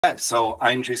So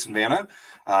I'm Jason Vana.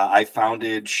 I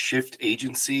founded SHFT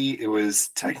Agency. It was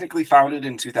technically founded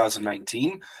in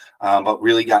 2019, but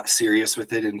really got serious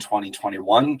with it in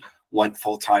 2021, went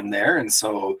full-time there. And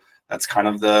so that's kind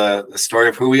of the story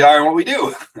of who we are and what we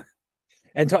do.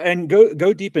 And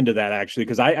go deep into that, actually,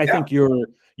 because I Yeah. think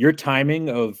your timing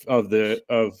of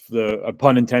the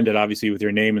pun intended, obviously, with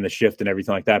your name and the shift and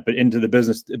everything like that, but into the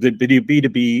business, the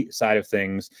B2B side of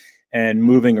things, and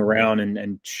moving around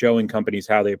and showing companies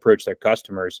how they approach their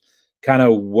customers. Kind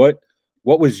of what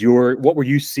were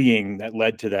you seeing that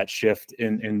led to that shift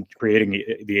in creating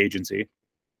the agency?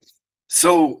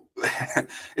 So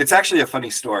it's actually a funny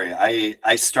story.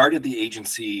 I started the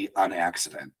agency on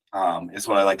accident, is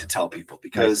what I like to tell people,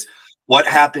 because what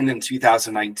happened in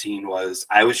 2019 was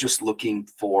I was just looking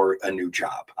for a new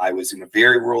job. I was in a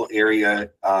very rural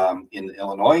area in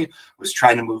Illinois, was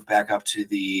trying to move back up to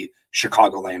the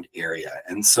Chicagoland area.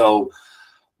 And so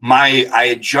I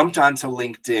had jumped onto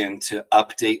LinkedIn to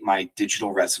update my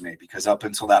digital resume, because up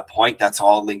until that point, that's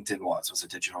all LinkedIn was a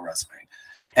digital resume.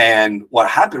 And what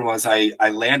happened was I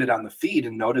landed on the feed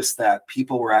and noticed that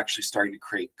people were actually starting to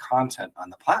create content on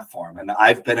the platform. And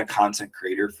I've been a content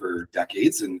creator for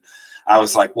decades. And I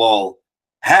was like, well,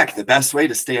 heck, the best way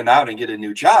to stand out and get a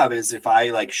new job is if I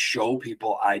like show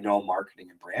people I know marketing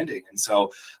and branding. And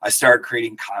so I started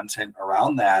creating content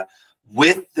around that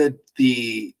with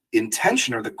the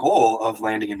intention or the goal of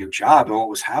landing a new job. And what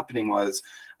was happening was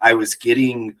I was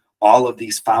getting all of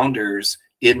these founders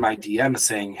in my DM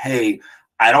saying, hey,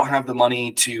 I don't have the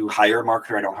money to hire a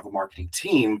marketer. I don't have a marketing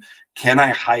team. Can I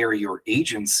hire your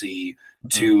agency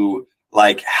to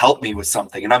like help me with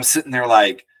something? And I'm sitting there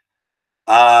like,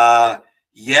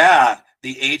 yeah,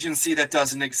 the agency that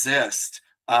doesn't exist.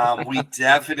 We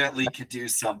definitely could do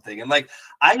something. And like,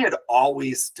 I had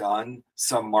always done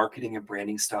some marketing and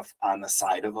branding stuff on the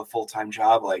side of a full-time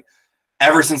job. Like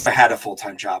ever since I had a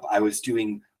full-time job, I was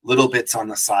doing little bits on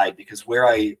the side, because where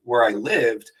I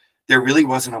lived, there really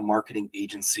wasn't a marketing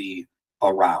agency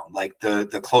around. Like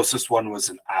the closest one was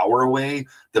an hour away.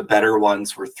 The better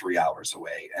ones were 3 hours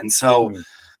away. And so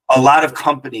a lot of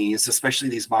companies, especially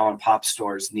these mom and pop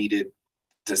stores, needed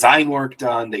design work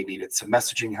done. They needed some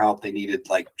messaging help. They needed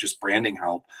like just branding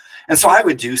help. And so I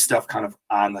would do stuff kind of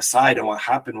on the side. And what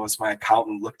happened was my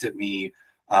accountant looked at me.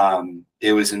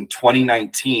 It was in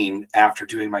 2019 after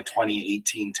doing my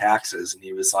 2018 taxes. And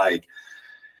he was like,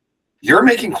 you're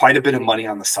making quite a bit of money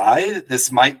on the side.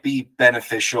 This might be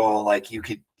beneficial. Like you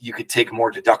could take more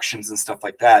deductions and stuff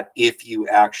like that if you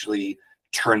actually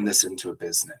turn this into a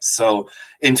business. So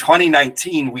in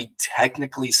 2019, we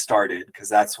technically started, because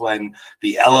that's when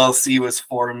the LLC was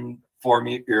formed,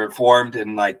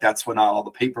 and like that's when all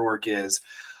the paperwork is.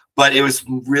 But it was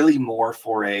really more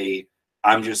for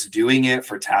I'm just doing it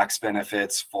for tax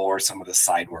benefits for some of the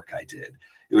side work I did.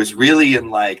 It was really in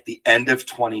like the end of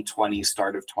 2020,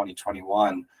 start of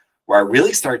 2021, where I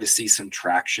really started to see some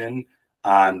traction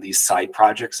on these side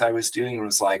projects I was doing, and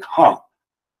was like, huh,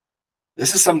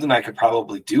 this is something I could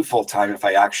probably do full time if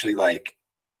I actually like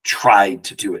tried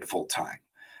to do it full time.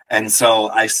 And so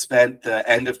I spent the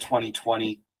end of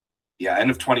 2020,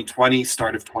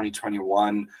 start of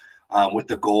 2021, with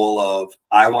the goal of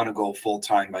I want to go full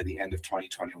time by the end of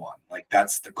 2021. Like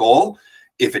that's the goal.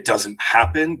 If it doesn't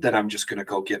happen, then I'm just going to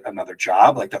go get another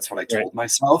job. Like that's what I told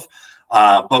myself.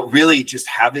 But really just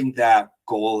having that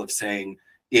goal of saying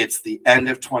it's the end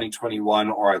of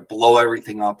 2021 or I blow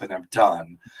everything up and I'm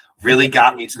done really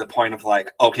got me to the point of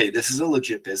like, okay, this is a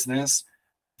legit business.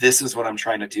 This is what I'm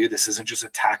trying to do. This isn't just a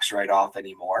tax write-off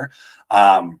anymore.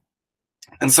 And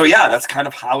so, yeah, that's kind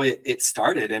of how it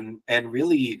started. And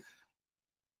really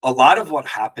a lot of what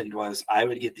happened was I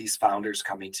would get these founders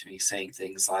coming to me saying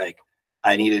things like,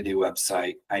 I need a new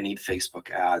website. I need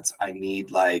Facebook ads. I need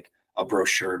like a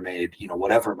brochure made,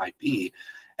 whatever it might be.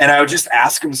 And I would just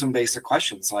ask them some basic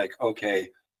questions like, okay,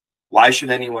 why should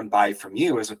anyone buy from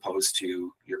you as opposed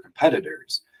to your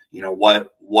competitors?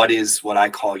 What is what I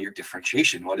call your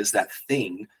differentiation? What is that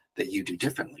thing that you do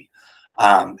differently?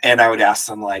 And I would ask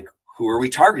them like, who are we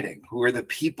targeting? Who are the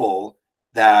people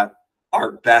that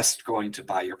are best going to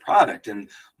buy your product? And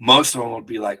most of them would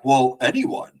be like, well,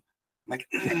 anyone. Like,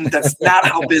 that's not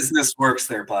how business works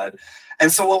there, bud.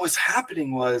 And so what was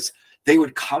happening was they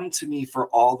would come to me for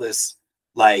all this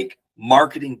like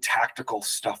marketing tactical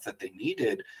stuff that they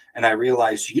needed. And I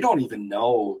realized you don't even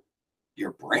know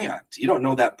your brand. You don't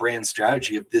know that brand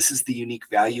strategy of this is the unique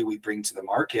value we bring to the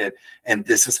market. And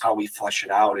this is how we flesh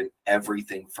it out in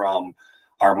everything from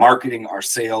our marketing, our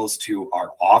sales, to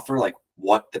our offer, like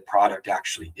what the product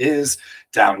actually is,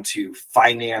 down to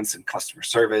finance and customer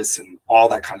service and all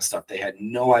that kind of stuff. They had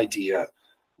no idea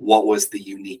what was the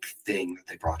unique thing that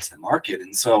they brought to the market.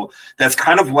 And so that's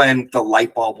kind of when the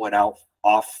light bulb went on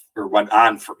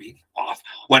for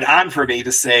me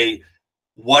to say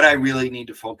what I really need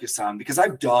to focus on, because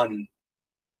I've been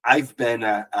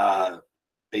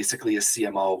basically a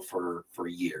CMO for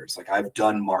years. Like, I've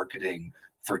done marketing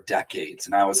for decades.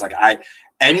 And I was like,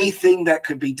 anything that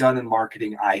could be done in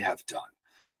marketing, I have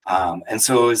done. And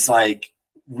so it was like,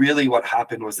 really what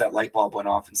happened was that light bulb went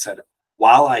off and said,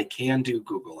 while I can do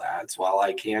Google ads, while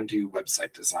I can do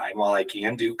website design, while I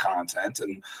can do content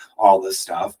and all this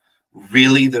stuff,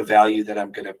 really the value that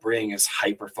I'm going to bring is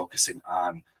hyper focusing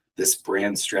on this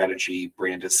brand strategy,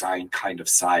 brand design kind of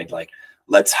side. Like,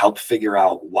 let's help figure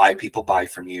out why people buy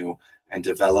from you and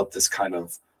develop this kind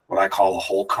of what I call a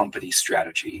whole company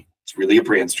strategy. It's really a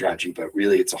brand strategy, but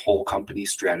really it's a whole company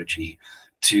strategy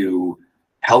to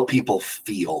help people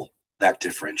feel that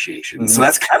differentiation. So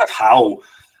that's kind of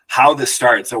how this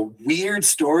started. It's a weird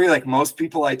story. Like, most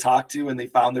people I talk to when they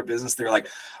found their business, they're like,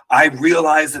 I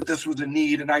realized that this was a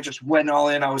need and I just went all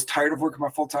in. I was tired of working my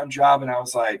full-time job. And I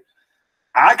was like,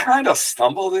 I kind of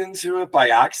stumbled into it by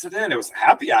accident. It was a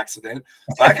happy accident,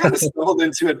 but I kind of stumbled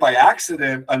into it by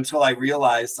accident until I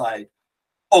realized, like,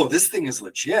 oh, this thing is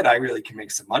legit. I really can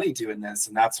make some money doing this.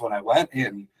 And that's when I went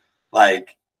in,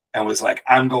 like, and was like,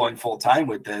 I'm going full time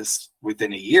with this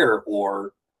within a year,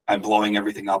 or I'm blowing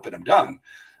everything up and I'm done.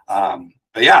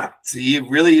 But yeah, it's a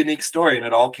really unique story, and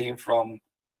it all came from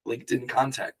LinkedIn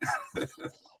contact.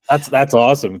 That's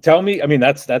awesome. Tell me, I mean,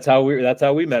 that's how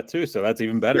we met too. So that's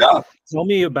even better. Yeah. Tell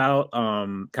me about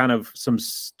kind of some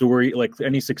story, like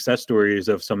any success stories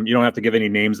of some. You don't have to give any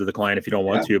names of the client if you don't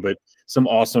want to, but some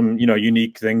awesome,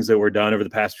 unique things that were done over the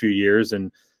past few years. And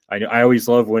I always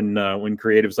love when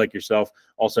creatives like yourself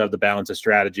also have the balance of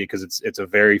strategy, because it's a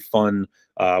very fun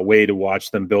way to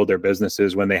watch them build their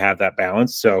businesses when they have that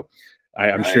balance. So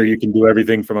I'm sure you can do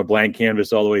everything from a blank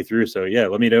canvas all the way through. So yeah,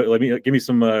 give me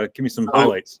some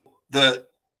highlights.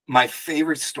 My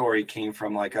favorite story came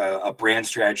from like a brand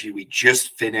strategy we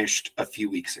just finished a few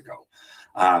weeks ago.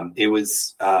 It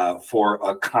was for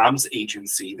a comms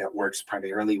agency that works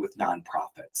primarily with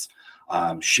nonprofits.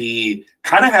 She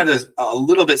kind of had a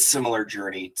little bit similar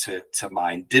journey to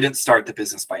mine. Didn't start the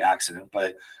business by accident,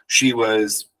 but she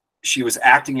was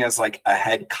acting as like a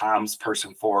head comms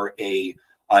person for a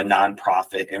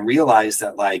nonprofit, and realized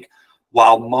that, like,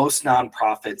 while most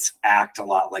nonprofits act a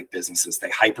lot like businesses, they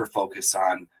hyper focus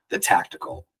on the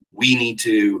tactical.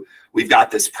 We've got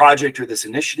this project or this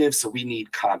initiative, so we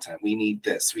need content, we need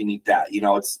this, we need that,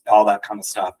 it's all that kind of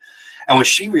stuff. And what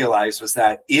she realized was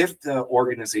that if the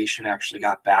organization actually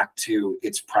got back to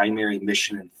its primary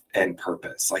mission and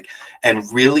purpose, like, and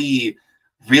really,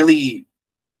 really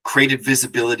created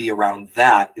visibility around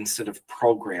that instead of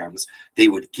programs, they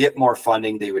would get more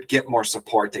funding, they would get more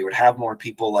support, they would have more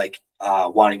people like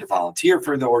wanting to volunteer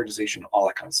for the organization, all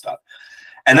that kind of stuff.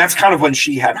 And that's kind of when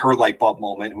she had her light bulb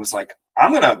moment and was like, I'm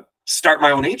going to start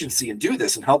my own agency and do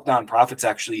this and help nonprofits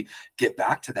actually get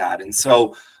back to that. And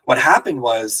so what happened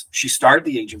was she started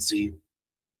the agency.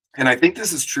 And I think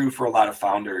this is true for a lot of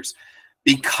founders,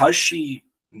 because she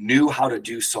knew how to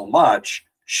do so much,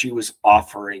 she was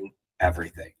offering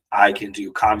everything. I can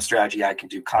do comm strategy, I can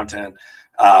do content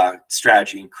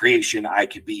strategy and creation, I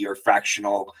could be your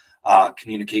fractional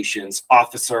communications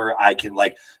officer, I can,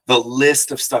 like, the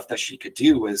list of stuff that she could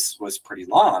do was pretty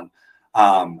long.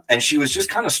 And she was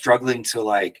just kind of struggling to,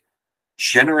 like,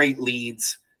 generate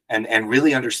leads and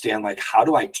really understand, like, how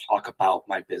do I talk about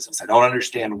my business? I don't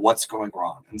understand what's going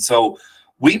wrong. And so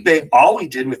all we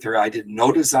did with her, I did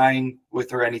no design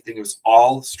with her, anything. It was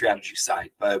all strategy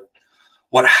side. But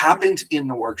what happened in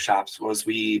the workshops was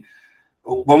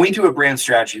when we do a brand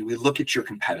strategy, we look at your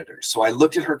competitors. So I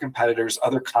looked at her competitors,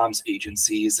 other comms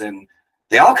agencies, and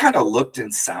they all kind of looked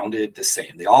and sounded the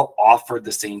same. They all offered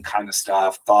the same kind of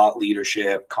stuff: thought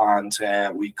leadership,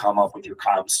 content. We come up with your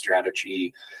comms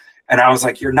strategy. And I was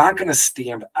like, you're not going to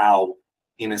stand out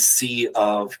in a sea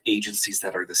of agencies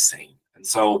that are the same. And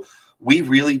so we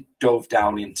really dove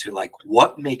down into, like,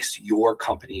 what makes your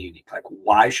company unique? Like,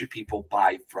 why should people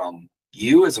buy from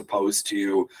you as opposed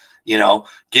to,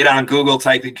 get on Google,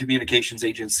 type in communications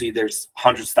agency, there's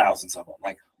hundreds, thousands of them.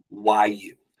 Like, why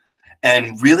you?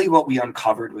 And really what we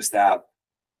uncovered was that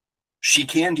she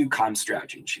can do comm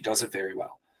strategy and she does it very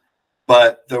well.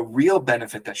 But the real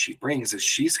benefit that she brings is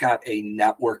she's got a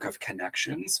network of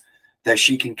connections that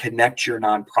she can connect your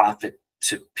nonprofit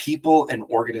to people and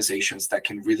organizations that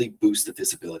can really boost the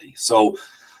visibility. So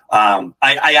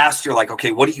I asked her, like,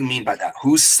 okay, what do you mean by that?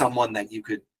 Who's someone that you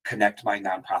could connect my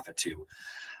nonprofit to?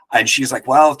 And she's like,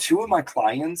 well, two of my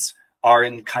clients are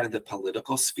in kind of the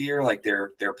political sphere, like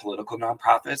they're political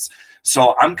nonprofits.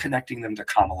 So I'm connecting them to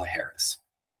Kamala Harris.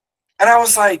 And I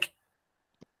was like,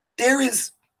 there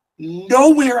is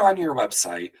nowhere on your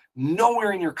website,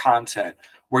 nowhere in your content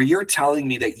where you're telling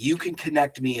me that you can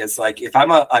connect me as like, if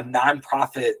I'm a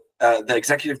nonprofit, the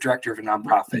executive director of a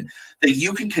nonprofit, that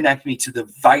you can connect me to the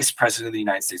vice president of the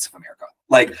United States of America.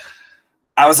 Like,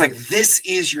 I was like, this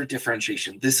is your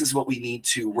differentiation. This is what we need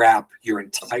to wrap your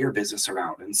entire business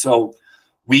around. And so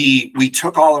we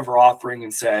took all of our offering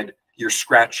and said, you're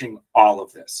scratching all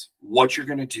of this. What you're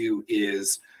going to do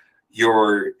is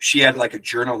she had like a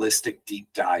journalistic deep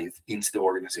dive into the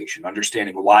organization,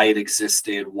 understanding why it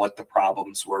existed, what the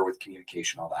problems were with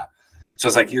communication, all that. So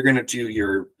it's like, you're going to do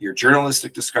your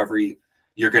journalistic discovery.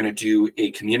 You're going to do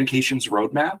a communications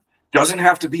roadmap. Doesn't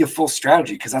have to be a full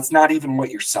strategy, because that's not even what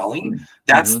you're selling.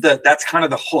 That's that's kind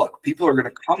of the hook. People are going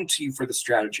to come to you for the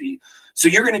strategy. So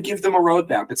you're going to give them a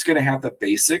roadmap. It's going to have the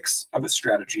basics of a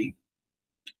strategy,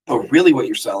 but really what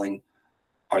you're selling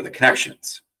are the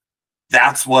connections.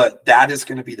 That is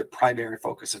going to be the primary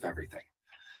focus of everything.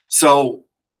 So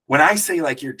when I say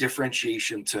like your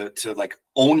differentiation, to like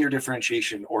own your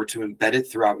differentiation or to embed it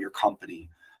throughout your company,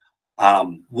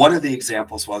 one of the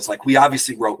examples was like, we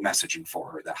obviously wrote messaging for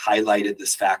her that highlighted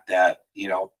this fact that, you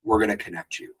know, we're going to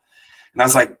connect you. And I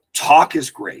was like, talk is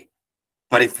great,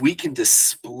 but if we can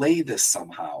display this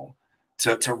somehow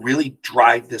to really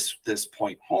drive this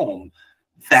point home,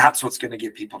 that's what's going to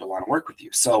get people to want to work with you.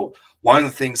 So one of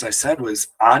the things I said was,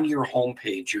 on your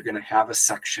homepage, you're going to have a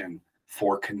section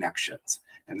for connections.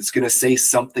 And it's going to say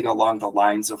something along the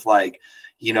lines of like,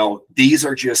 you know, these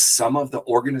are just some of the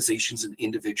organizations and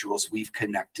individuals we've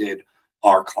connected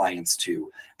our clients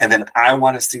to. And then I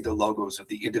want to see the logos of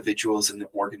the individuals and the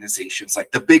organizations,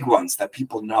 like the big ones that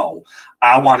people know.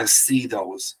 I want to see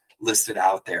those listed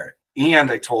out there. And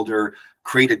I told her,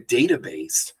 create a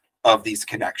database of these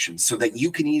connections so that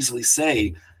you can easily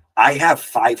say, I have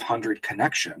 500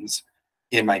 connections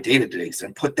in my database,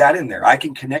 and put that in there. I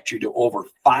can connect you to over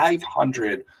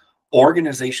 500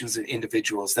 organizations and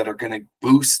individuals that are going to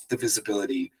boost the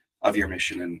visibility of your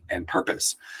mission and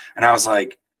purpose. And I was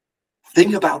like,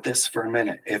 think about this for a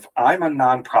minute. If I'm a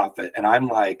nonprofit and I'm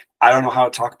like, I don't know how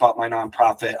to talk about my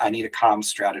nonprofit, I need a comm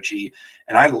strategy,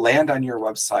 and I land on your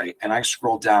website and I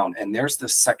scroll down and there's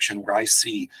this section where I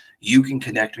see you can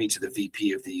connect me to the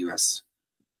VP of the US.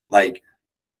 Like,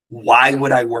 why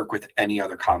would I work with any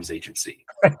other comms agency?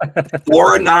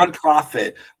 For a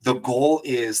nonprofit, the goal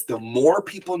is the more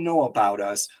people know about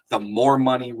us, the more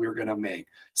money we're going to make.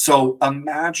 So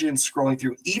imagine scrolling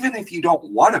through, even if you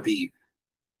don't want to be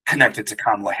connected to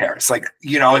Kamala Harris. Like,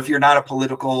 you know, if you're not a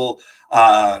political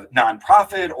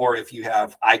nonprofit, or if you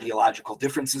have ideological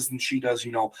differences than she does,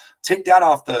 you know, take that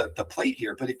off the plate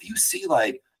here. But if you see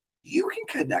like, you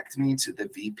can connect me to the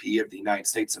VP of the United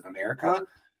States of America,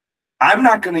 I'm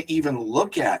not going to even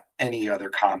look at any other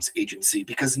comms agency,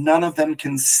 because none of them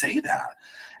can say that.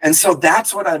 And so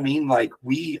that's what I mean. Like,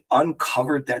 we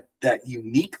uncovered that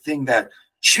unique thing that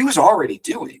she was already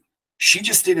doing. She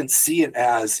just didn't see it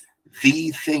as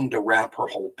the thing to wrap her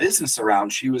whole business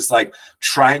around. She was like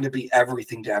trying to be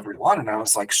everything to everyone. And I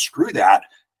was like, screw that.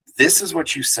 This is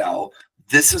what you sell.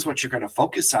 This is what you're going to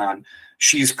focus on.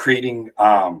 She's creating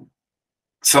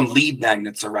some lead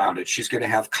magnets around it. She's going to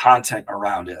have content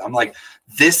around it. I'm like,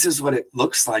 this is what it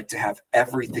looks like to have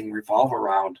everything revolve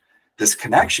around this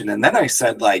connection. And then I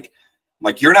said, like,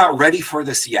 you're not ready for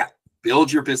this yet.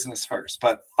 Build your business first.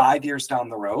 But 5 years down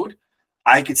the road,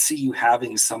 I could see you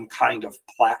having some kind of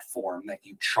platform that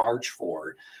you charge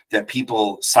for, that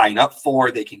people sign up for.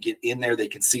 They can get in there. They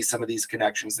can see some of these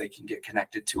connections. They can get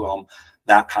connected to them,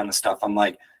 that kind of stuff. I'm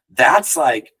like, that's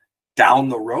like down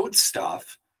the road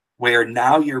stuff, where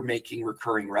now you're making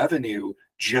recurring revenue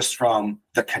just from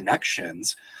the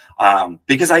connections.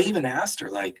 Because I even asked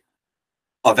her, like,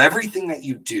 of everything that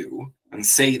you do and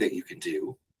say that you can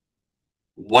do,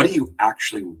 what do you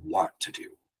actually want to do?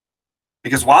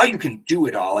 Because while you can do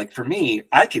it all, like for me,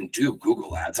 I can do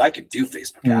Google ads, I can do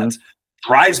Facebook ads.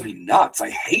 Drives me nuts. I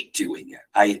hate doing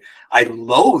it. I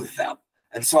loathe them.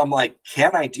 And so I'm like,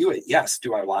 can I do it? Yes.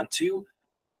 Do I want to?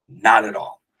 Not at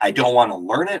all. I don't want to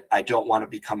learn it. I don't want to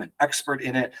become an expert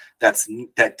in it.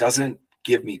 That doesn't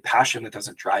give me passion. That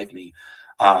doesn't drive me.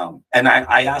 And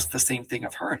I asked the same thing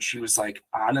of her, and she was like,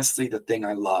 honestly, the thing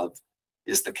I love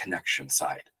is the connection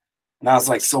side. And I was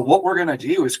like, so what we're going to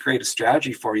do is create a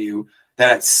strategy for you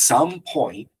that at some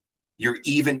point you're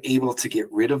even able to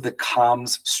get rid of the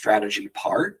comms strategy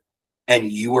part,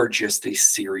 and you are just a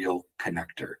serial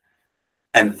connector.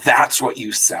 And that's what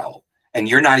you sell. And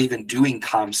you're not even doing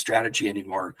comm strategy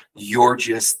anymore. You're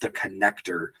just the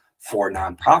connector for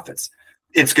nonprofits.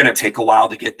 It's going to take a while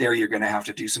to get there. You're going to have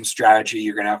to do some strategy.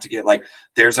 You're going to have to get like,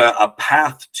 there's a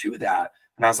path to that.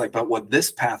 And I was like, but what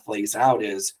this path lays out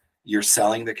is you're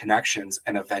selling the connections,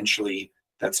 and eventually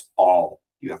that's all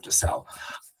you have to sell.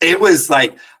 It was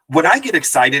like, when I get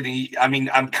excited, I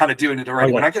mean, I'm kind of doing it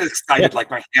already. When I get excited,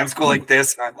 like my hands go like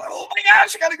this, and I'm like, oh my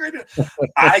gosh, I got a great idea.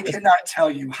 I cannot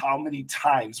tell you how many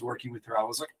times working with her, I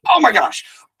was like, oh my gosh,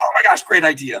 great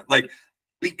idea. Like,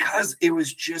 because it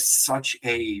was just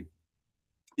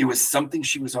it was something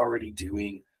she was already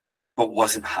doing, but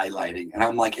wasn't highlighting. And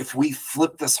I'm like, if we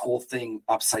flip this whole thing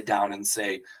upside down and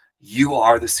say, you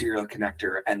are the serial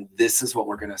connector, and this is what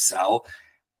we're going to sell,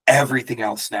 everything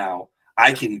else now,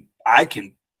 I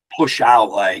can push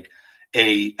out like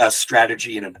a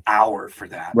strategy in an hour for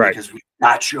that, right? Because we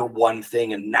got your one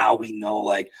thing, and now we know,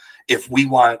 like, if we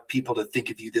want people to think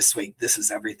of you this way, this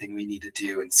is everything we need to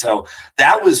do. And so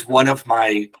that was one of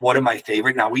my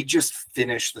favorite. Now, we just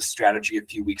finished the strategy a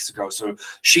few weeks ago, so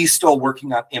she's still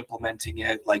working on implementing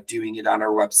it, like doing it on our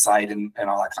website and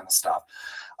all that kind of stuff.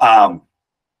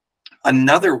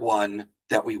 Another one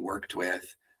that we worked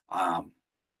with,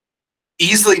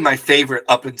 easily my favorite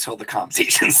up until the comms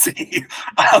agency,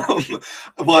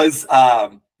 was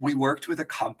we worked with a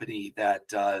company that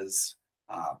does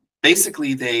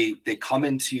basically they come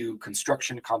into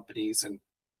construction companies and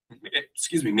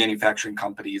manufacturing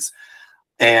companies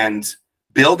and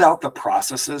build out the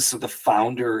processes so the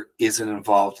founder isn't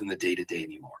involved in the day-to-day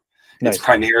anymore. Nice. It's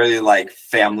primarily like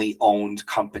family-owned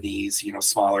companies, you know,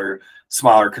 smaller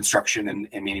construction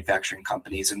and manufacturing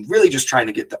companies, and really just trying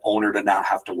to get the owner to not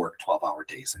have to work 12-hour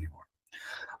days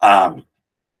anymore.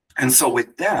 And so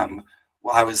with them,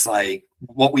 well, I was like,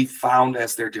 what we found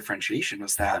as their differentiation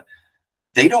was that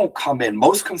they don't come in.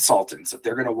 Most consultants, if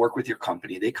they're going to work with your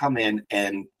company, they come in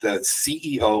and the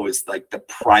CEO is like the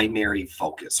primary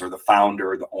focus, or the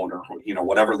founder or the owner, you know,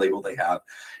 whatever label they have,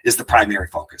 is the primary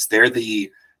focus. They're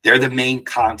the main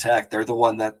contact. They're the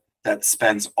one that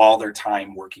spends all their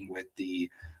time working with the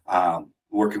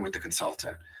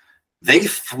consultant. They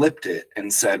flipped it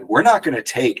and said, we're not going to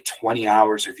take 20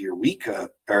 hours of your week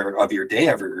or of your day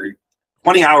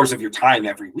 20 hours of your time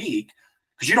every week,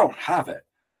 because you don't have it.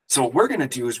 So what we're going to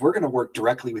do is we're going to work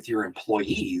directly with your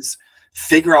employees,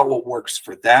 figure out what works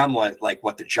for them, what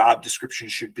the job description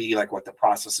should be, like what the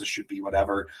processes should be,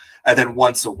 whatever. And then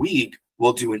once a week,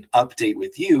 we'll do an update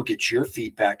with you, get your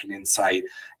feedback and insight,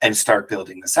 and start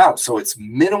building this out. So it's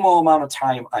minimal amount of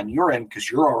time on your end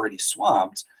because you're already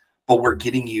swamped, but we're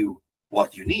getting you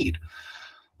what you need.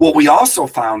 What we also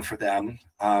found for them,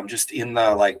 just in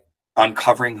the like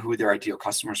uncovering who their ideal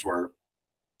customers were,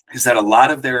 is that a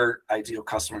lot of their ideal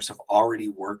customers have already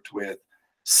worked with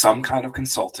some kind of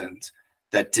consultant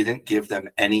that didn't give them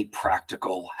any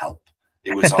practical help.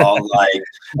 It was all like,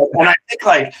 and I think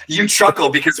like you chuckle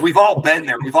because we've all been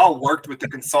there. We've all worked with the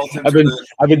consultant. I've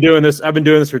been doing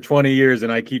this for 20 years,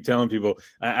 and I keep telling people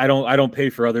I don't pay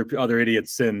for other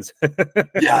idiots' sins.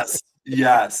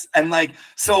 Yes. And like,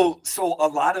 so a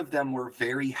lot of them were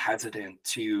very hesitant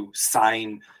to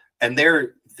sign, and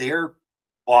their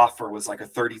offer was like a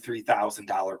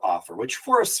 $33,000 offer, which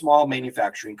for a small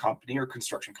manufacturing company or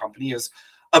construction company is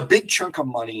a big chunk of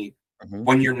money. Mm-hmm.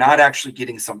 When you're not actually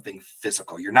getting something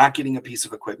physical, you're not getting a piece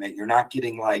of equipment, you're not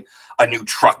getting like a new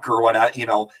truck or whatnot, you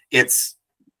know, it's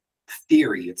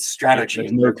theory, it's strategy.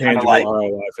 There's no tangible like,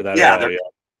 ROI for that. Yeah,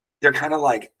 they're kind of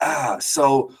like,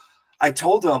 so I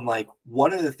told them, like,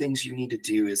 one of the things you need to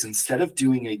do is, instead of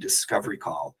doing a discovery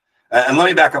call, and let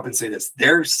me back up and say this,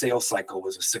 their sales cycle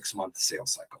was a 6-month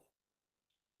sales cycle.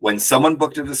 When someone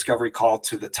booked a discovery call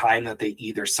to the time that they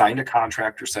either signed a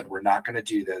contract or said, we're not going to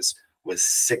do this, was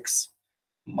 6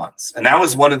 months. And that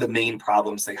was one of the main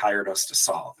problems they hired us to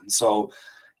solve. And so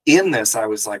in this, I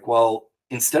was like, well,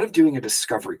 instead of doing a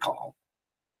discovery call,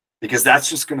 because that's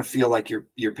just going to feel like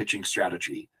you're pitching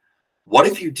strategy, what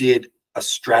if you did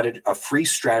a free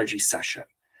strategy session,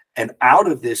 and out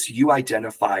of this you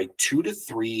identify 2 to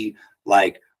 3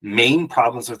 like main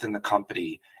problems within the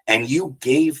company, and you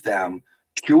gave them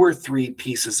 2 or 3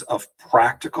 pieces of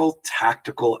practical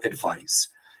tactical advice.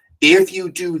 If you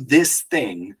do this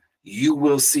thing, you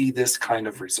will see this kind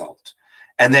of result.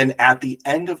 And then at the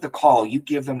end of the call, you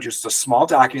give them just a small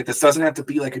document. This doesn't have to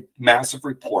be like a massive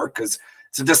report, because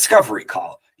it's a discovery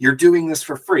call. You're doing this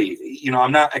for free. You know,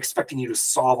 I'm not expecting you to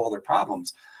solve all their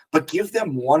problems, but give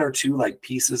them 1 or 2 like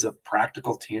pieces of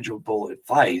practical, tangible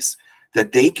advice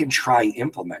that they can try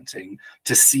implementing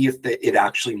to see if it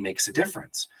actually makes a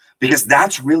difference. Because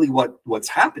that's really what's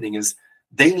happening, is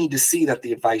they need to see that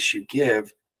the advice you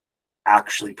give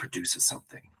actually produces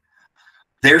something.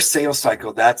 Their sales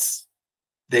cycle,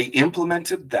 they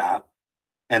implemented that,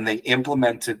 and they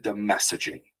implemented the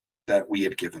messaging that we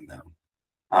had given them.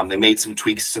 They made some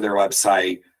tweaks to their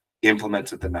website,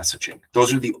 implemented the messaging.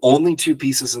 Those are the only two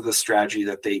pieces of the strategy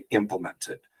that they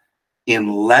implemented. In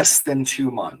less than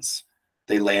 2 months,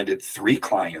 they landed 3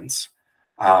 clients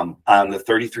on the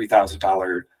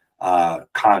 $33,000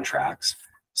 contracts.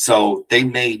 So they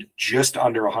made just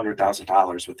under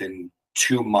 $100,000 within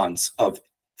 2 months of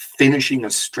finishing a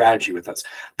strategy with us.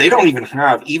 They don't even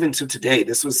have, even to today,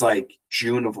 this was like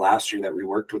June of last year that we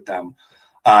worked with them.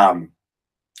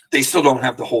 They still don't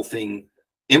have the whole thing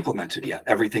implemented yet.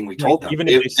 Everything we told them, even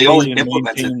if they only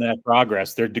implemented that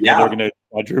progress, they're going to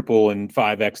quadruple and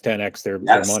 5x, 10x their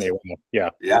money. Yeah.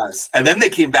 Yes. And then they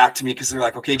came back to me because they're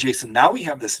like, okay, Jason, now we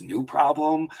have this new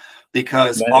problem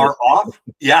because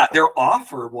their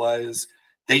offer was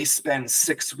they spend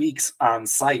 6 weeks on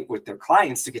site with their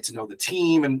clients to get to know the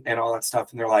team and all that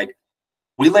stuff. And they're like,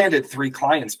 we landed 3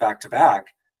 clients back to back.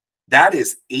 That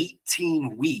is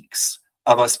 18 weeks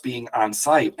of us being on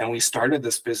site. And we started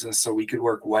this business so we could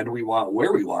work when we want,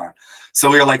 where we want.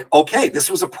 So we were like, okay, this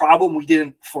was a problem we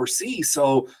didn't foresee.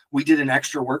 So we did an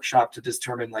extra workshop to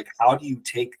determine, like, how do you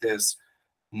take this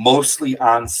mostly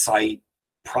on site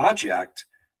project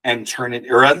and turn it,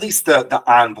 or at least the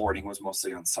onboarding was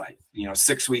mostly on site,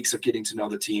 6 weeks of getting to know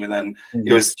the team. And then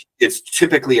it's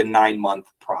typically a 9-month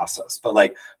process, but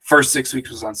like first 6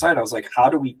 weeks was on site. I was like, how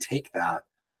do we take that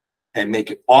and make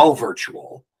it all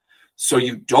virtual? So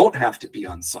you don't have to be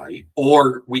on site,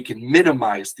 or we can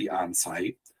minimize the on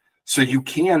site so you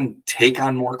can take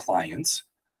on more clients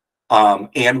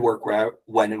and work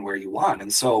when and where you want.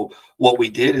 And so what we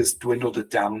did is dwindled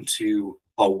it down to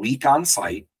a week on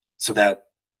site so that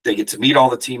they get to meet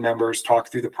all the team members, talk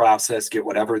through the process, get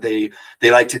whatever they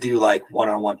like to do, like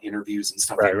one-on-one interviews and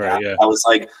stuff like that. Yeah. I was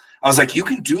like, you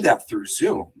can do that through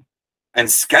Zoom and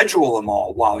schedule them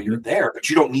all while you're there, but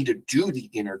you don't need to do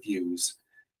the interviews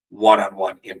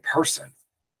one-on-one in person.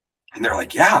 And they're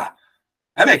like, yeah,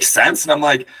 that makes sense. And I'm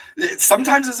like,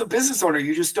 sometimes as a business owner,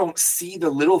 you just don't see the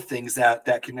little things that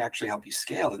can actually help you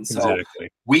scale. And so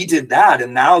we did that.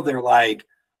 And now they're like,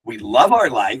 we love our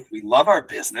life. We love our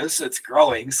business. It's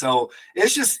growing. So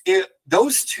it's just,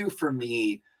 those two for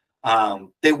me,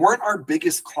 they weren't our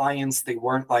biggest clients. They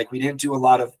weren't like, we didn't do a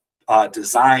lot of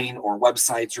design or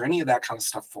websites or any of that kind of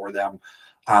stuff for them.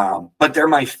 But they're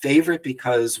my favorite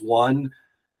because, one,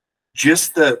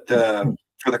 just for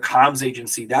the comms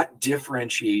agency, that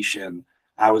differentiation,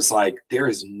 I was like, there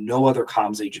is no other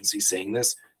comms agency saying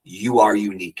this. You are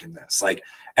unique in this, like,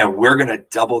 and we're going to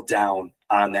double down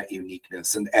on that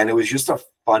uniqueness. And it was just a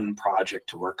fun project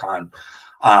to work on.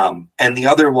 And the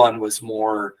other one was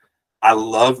more, I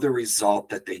love the result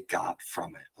that they got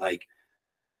from it. Like,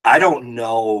 I don't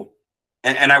know.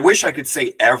 And I wish I could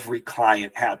say every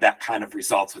client had that kind of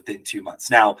results within 2 months.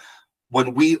 Now,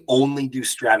 when we only do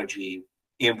strategy,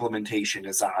 implementation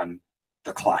is on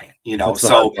the client,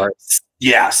 so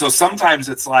yeah. So sometimes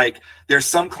it's like, there's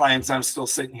some clients I'm still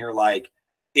sitting here like,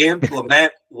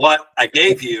 implement what I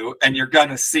gave you and you're going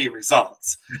to see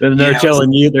results. And they're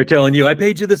telling you, I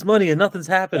paid you this money and nothing's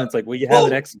happened. It's like, well, you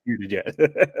haven't executed yet.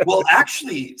 Well,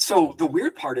 actually, so the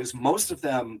weird part is most of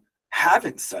them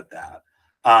haven't said that.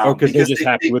 Because they're just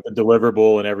happy with the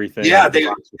deliverable and everything. Yeah, they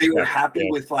were happy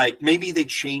with, like, maybe they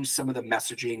changed some of the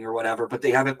messaging or whatever, but they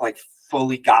haven't like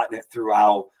fully gotten it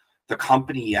throughout the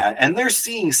company yet. And they're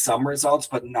seeing some results,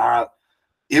 but not.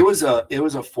 It was a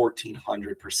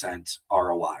 1,400%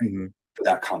 ROI for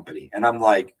that company, and I'm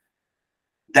like,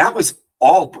 that was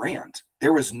all brand.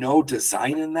 There was no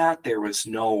design in that. There was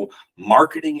no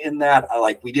marketing in that.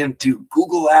 We didn't do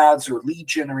Google ads or lead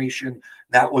generation.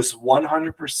 That was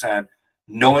 100%.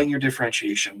 Knowing your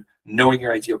differentiation, knowing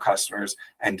your ideal customers,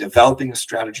 and developing a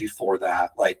strategy for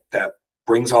that, like, that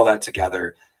brings all that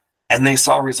together. And they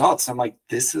saw results. I'm like,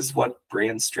 this is what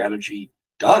brand strategy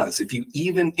does. If you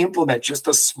even implement just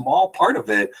a small part of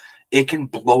it, it can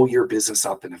blow your business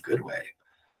up in a good way.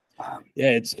 Yeah,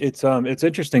 it's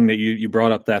interesting that you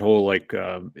brought up that whole, like,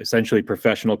 essentially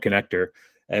professional connector.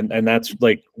 And that's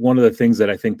like one of the things that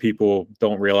I think people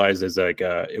don't realize is, like,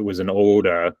 it was an old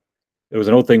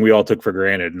thing we all took for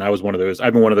granted. And I was one of those.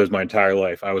 I've been one of those my entire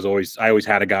life. I always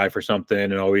had a guy for something,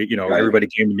 and always, everybody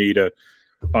came to me to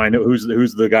find out who's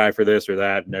the guy for this or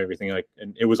that and everything. Like,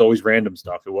 and it was always random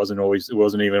stuff. It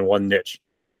wasn't even one niche.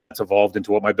 That's evolved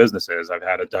into what my business is. I've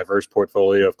had a diverse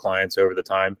portfolio of clients over the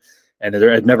time, and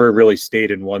I'd never really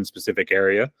stayed in one specific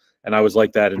area. And I was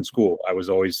like that in school. I was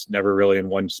always never really in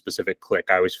one specific clique.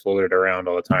 I always floated around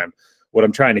all the time. What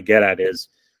I'm trying to get at is,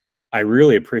 I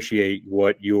really appreciate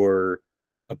what your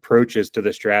approach is to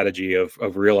the strategy of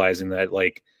realizing that,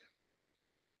 like,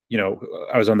 you know,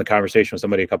 I was on the conversation with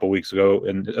somebody a couple of weeks ago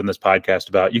in this podcast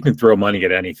about you can throw money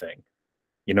at anything.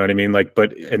 You know what I mean? Like,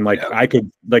 but, and like, I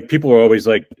could, like, people are always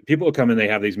like, people will come and they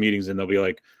have these meetings and they'll be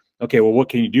like, okay, well, what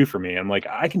can you do for me? I'm like,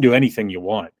 I can do anything you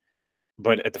want.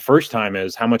 But at the first time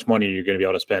is how much money are you going to be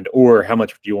able to spend, or how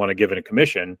much do you want to give in a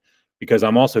commission? Because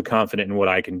I'm also confident in what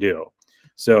I can do.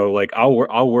 So like,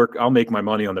 I'll make my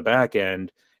money on the back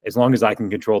end as long as I can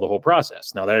control the whole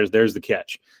process. Now there's the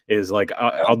catch, is like,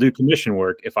 I'll do commission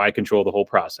work if I control the whole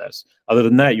process. Other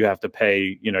than that, you have to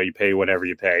pay, you know, you pay whatever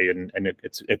you pay, and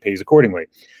it pays accordingly.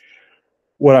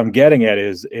 What I'm getting at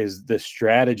is the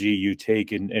strategy you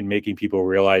take in making people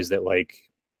realize that, like,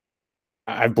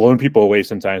 I've blown people away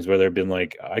sometimes where they've been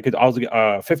like,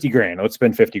 I'll 50 grand, let's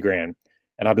spend 50 grand.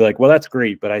 And I'll be like, well, that's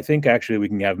great, but I think actually we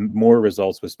can have more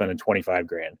results with spending 25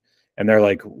 grand. And they're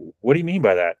like, what do you mean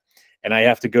by that? And I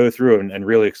have to go through and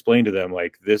really explain to them,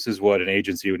 like, this is what an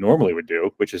agency would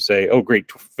do, which is say, oh,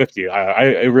 great, 50. I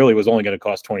really was only going to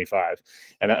cost 25,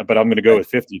 but I'm going to go with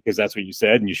 50 because that's what you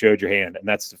said and you showed your hand. And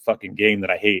that's the fucking game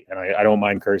that I hate. And I don't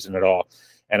mind cursing at all.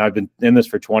 And I've been in this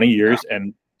for 20 years.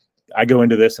 And I go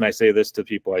into this and I say this to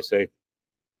people. I say,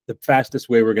 the fastest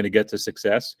way we're going to get to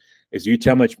success is you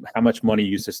tell me how much money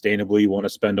you sustainably want to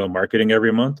spend on marketing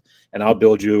every month, and I'll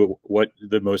build you what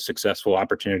the most successful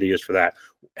opportunity is for that.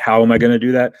 How am I going to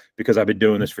do that? Because I've been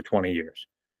doing this for 20 years.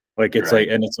 Like, it's right.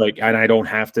 And I don't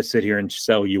have to sit here and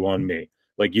sell you on me.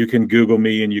 Like, you can Google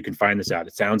me and you can find this out.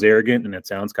 It sounds arrogant and it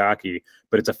sounds cocky,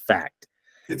 but it's a fact.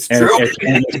 It's true.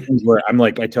 It's where I'm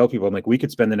like, I tell people, I'm like, we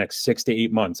could spend the next 6 to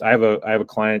 8 months. I have a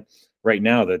client right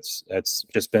now it's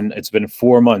been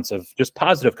 4 months of just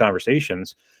positive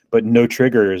conversations, but no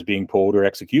trigger is being pulled or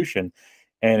execution.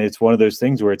 And it's one of those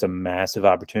things where it's a massive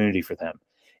opportunity for them.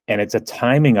 And it's a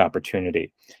timing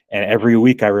opportunity. And every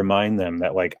week I remind them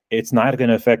that, like, it's not going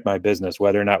to affect my business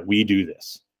whether or not we do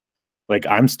this. Like,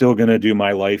 I'm still going to do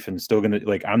my life and still going to,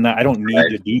 like, I don't need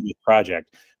to do this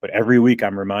project, but every week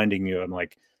I'm reminding you, I'm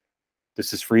like,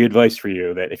 this is free advice for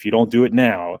you, that if you don't do it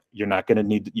now, you're not going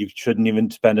to you shouldn't even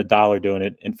spend $1 doing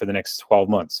it for the next 12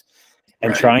 months.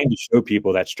 And trying to show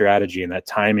people that strategy and that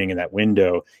timing and that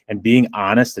window, and being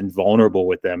honest and vulnerable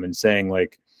with them and saying,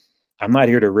 like, I'm not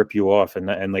here to rip you off,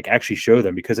 and like actually show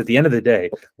them. Because at the end of the day,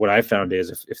 what I found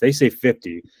is if they say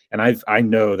 50 and I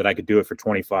know that I could do it for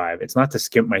 25, it's not to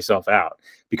skimp myself out,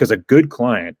 because a good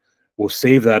client will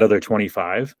save that other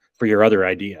 25 for your other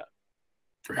idea.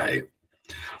 Right.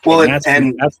 Well, and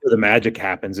that's where the magic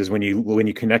happens, is when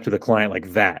you connect with a client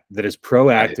like that is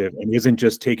proactive and isn't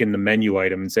just taking the menu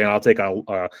item and saying, I'll take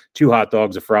 2 hot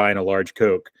dogs, a fry, and a large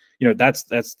Coke. You know, that's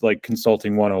like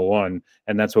consulting 101.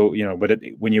 And that's what, you know, but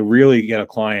when you really get a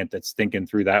client that's thinking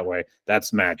through that way,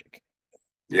 that's magic.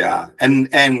 Yeah.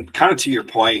 And kind of to your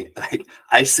point, like,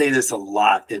 I say this a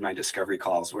lot in my discovery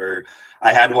calls, where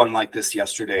I had one like this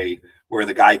yesterday, where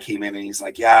the guy came in and he's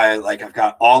like, yeah, like, I've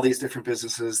got all these different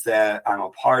businesses that I'm a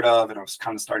part of, and I was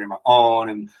kind of starting my own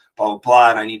and blah, blah, blah.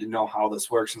 And I need to know how this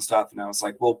works and stuff. And I was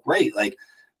like, well, great. Like,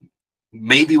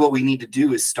 maybe what we need to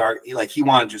do is start, like, he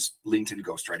wanted just LinkedIn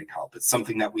ghostwriting help. It's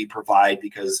something that we provide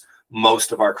because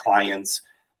most of our clients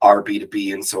are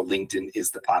B2B. And so LinkedIn is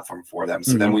the platform for them.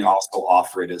 So then we also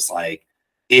offer it as, like,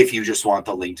 if you just want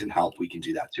the LinkedIn help, we can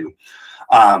do that too.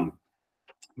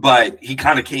 But he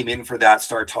kind of came in for that,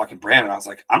 started talking brand, and I was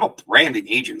like, I'm a branding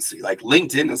agency. Like,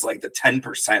 LinkedIn is like the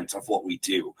 10% of what we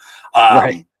do.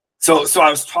 Right. So I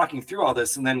was talking through all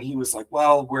this, and then he was like,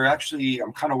 well,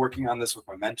 I'm kind of working on this with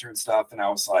my mentor and stuff. And I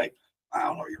was like, I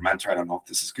don't know your mentor. I don't know if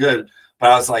this is good.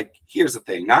 But I was like, here's the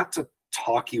thing, not to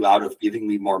talk you out of giving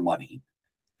me more money,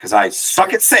 because I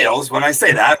suck at sales when I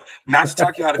say that, not to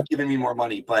talk you out of giving me more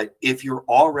money. But if you're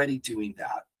already doing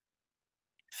that,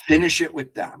 finish it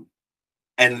with them.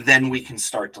 And then we can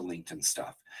start the LinkedIn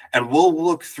stuff. And we'll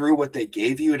look through what they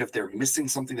gave you. And if they're missing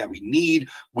something that we need,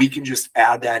 we can just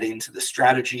add that into the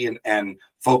strategy and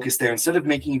focus there, instead of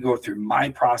making you go through my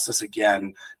process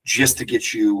again, just to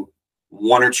get you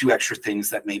 1 or 2 extra things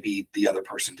that maybe the other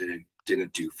person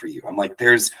didn't do for you. I'm like,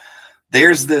 there's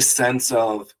this sense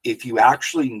of, if you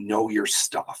actually know your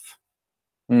stuff,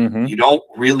 you don't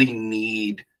really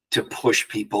need to push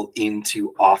people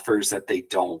into offers that they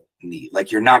don't need.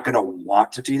 Like, you're not going to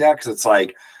want to do that, because it's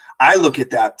like, I look at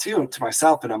that too to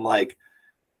myself, and I'm like,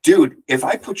 dude, if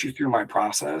I put you through my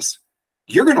process,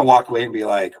 you're going to walk away and be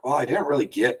like, well, I didn't really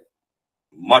get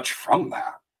much from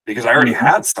that, because I already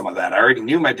had some of that. I already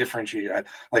knew my differentiator.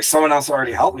 Like, someone else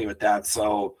already helped me with that.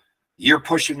 So you're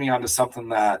pushing me onto something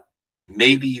that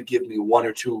maybe you give me 1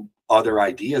 or 2 other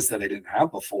ideas that I didn't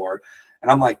have before.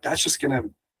 And I'm like, that's just going to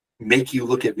make you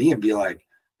look at me and be like,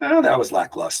 oh, that was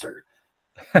lackluster.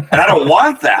 And I don't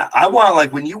want that. I want,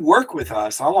 like, when you work with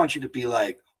us, I want you to be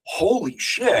like, holy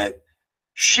shit,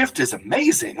 Shift is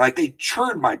amazing. Like, they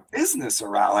churned my business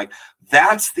around. Like,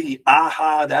 that's the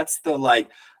aha, that's the like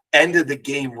end of the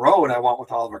game road I want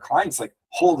with all of our clients. Like,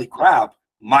 holy crap,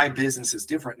 my business is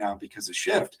different now because of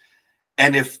Shift.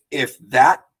 And if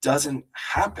that doesn't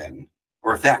happen,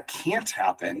 or if that can't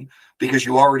happen because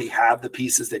you already have the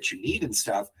pieces that you need and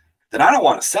stuff, then I don't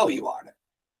want to sell you on it.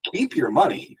 Keep your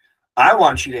money. I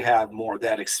want you to have more of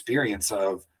that experience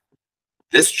of,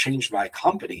 this changed my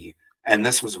company and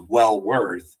this was well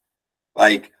worth.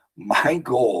 Like, my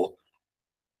goal,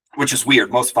 which is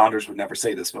weird, most founders would never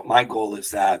say this, but my goal is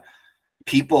that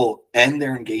people end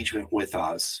their engagement with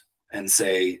us and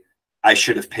say, I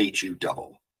should have paid you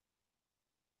double.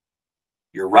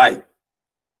 You're right.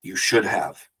 You should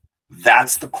have.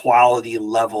 That's the quality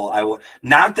level I will.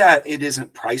 Not that it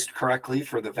isn't priced correctly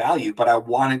for the value, but I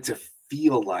want it to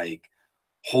feel like,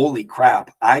 holy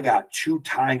crap, I got 2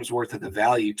 times worth of the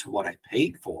value to what I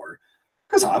paid for.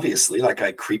 Because obviously, like,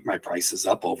 I creep my prices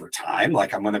up over time.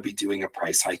 Like, I'm going to be doing a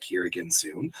price hike here again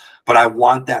soon. But I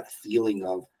want that feeling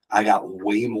of, I got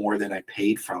way more than I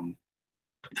paid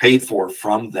for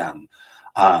from them.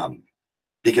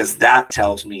 Because that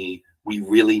tells me we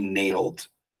really nailed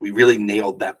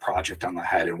that project on the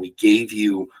head, and we gave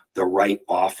you the right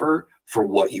offer for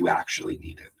what you actually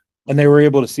needed. And they were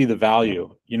able to see the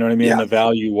value, you know what I mean? Yeah. The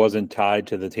value wasn't tied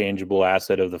to the tangible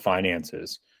asset of the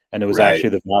finances, and it was Right. actually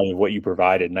the value of what you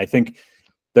provided. And I think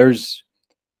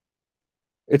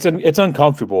it's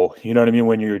uncomfortable, you know what I mean,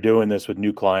 when you're doing this with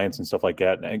new clients and stuff like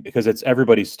that, because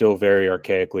everybody's still very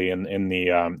archaically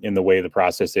in the way the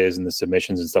process is and the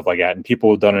submissions and stuff like that. And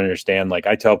people don't understand. Like,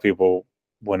 I tell people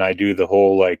when I do the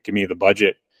whole, like, give me the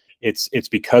budget, it's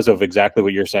because of exactly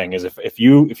what you're saying. Is if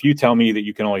you tell me that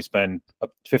you can only spend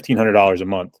 $1,500 a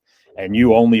month and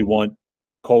you only want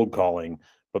cold calling,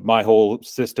 but my whole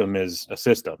system is a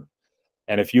system,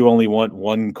 and if you only want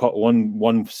one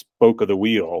spoke of the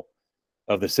wheel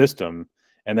of the system,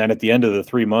 and then at the end of the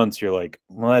 3 months you're like,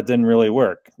 well, that didn't really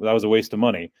work, that was a waste of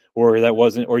money, or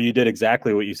you did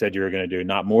exactly what you said you were going to do,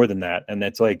 not more than that. And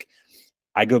that's like,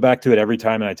 I go back to it every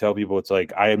time, and I tell people, it's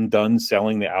like, I am done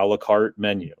selling the a la carte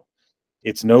menu.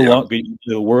 It's no longer,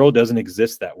 the world doesn't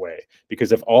exist that way,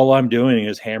 because if all I'm doing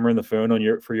is hammering the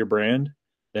phone for your brand,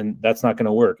 then that's not going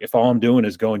to work. If all I'm doing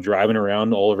is driving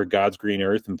around all over God's green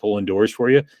earth and pulling doors for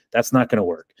you, that's not going to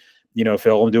work. You know, if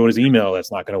all I'm doing is email,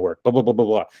 that's not going to work. Blah, blah, blah, blah,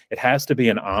 blah. It has to be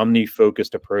an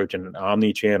omni-focused approach and an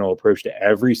omni-channel approach to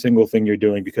every single thing you're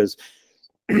doing, because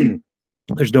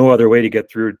there's no other way to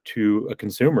get through to a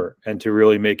consumer and to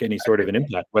really make any sort of an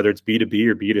impact, whether it's B2B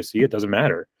or B2C, it doesn't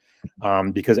matter,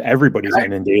 because everybody's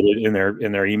inundated in their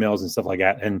emails and stuff like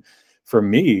that. And for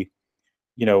me,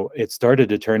 you know, it started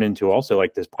to turn into also,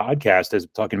 like, this podcast is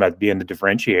talking about being the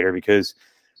differentiator, because,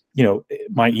 you know,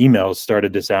 my emails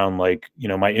started to sound like, you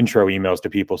know, my intro emails to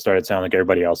people started sounding like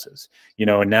everybody else's, you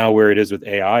know, and now where it is with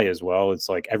AI as well, it's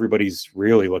like everybody's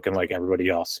really looking like everybody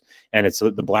else. And it's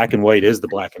the black and white is the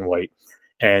black and white.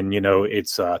 And, you know,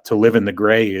 it's to live in the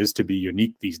gray is to be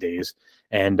unique these days.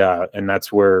 And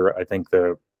that's where I think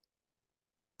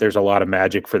there's a lot of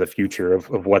magic for the future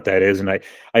of what that is. And I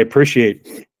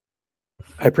appreciate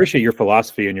your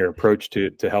philosophy and your approach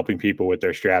to helping people with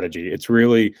their strategy. It's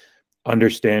really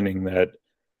understanding that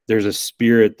there's a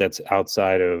spirit that's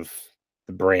outside of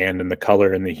the brand and the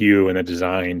color and the hue and the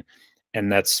design.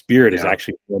 And that spirit is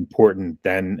actually more important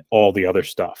than all the other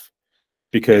stuff.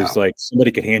 Because like,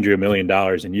 somebody could hand you $1 million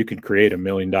and you could create $1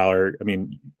 million,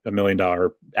 $1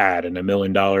 million ad and $1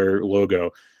 million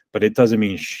logo, but it doesn't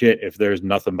mean shit if there's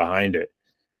nothing behind it.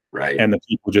 Right. And the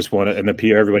people just want to, and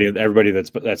everybody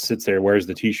that sits there wears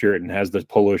the t-shirt and has the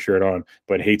polo shirt on,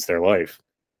 but hates their life.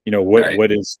 You know,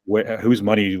 whose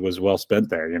money was well spent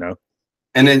there, you know?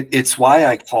 And it's why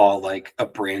I call, like, a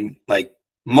brand, like,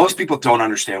 most people don't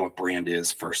understand what brand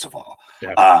is, first of all.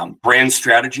 Brand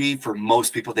strategy, for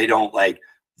most people, they don't, like,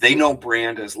 they know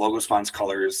brand as logos, fonts,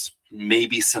 colors,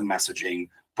 maybe some messaging.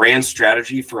 Brand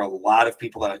strategy, for a lot of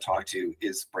people that I talk to,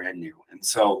 is brand new. And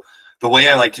so the way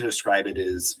I like to describe it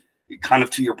is, kind of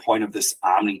to your point of this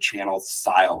omni-channel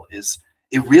style, is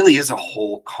it really is a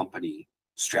whole company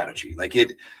strategy. Like,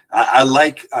 I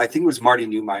think it was Marty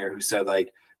Neumeier who said,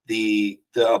 like, the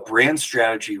brand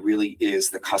strategy really is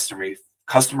the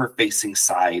customer facing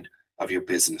side of your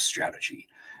business strategy.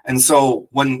 And so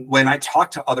when I talk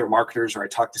to other marketers, or I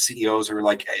talk to CEOs, or,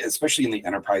 like, especially in the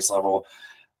enterprise level,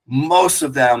 most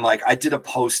of them, like, I did a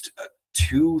post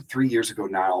 2-3 years ago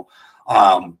now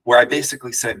where I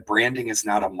basically said branding is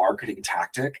not a marketing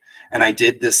tactic. And I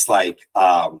did this like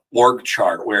org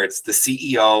chart where it's the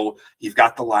CEO, you've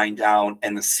got the line down,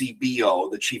 and the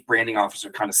CBO, the chief branding officer,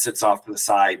 kind of sits off to the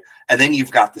side. And then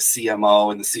you've got the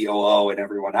CMO and the COO and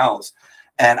everyone else.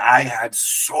 And I had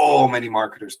so many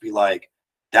marketers be like,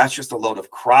 that's just a load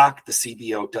of crock. The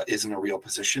CBO isn't a real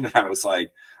position. And I was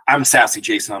like, I'm Sassy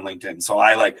Jason on LinkedIn. So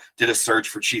I like did a search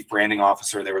for chief branding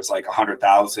officer. There was like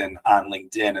 100,000 on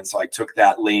LinkedIn. And so I took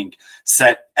that link,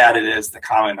 added it as the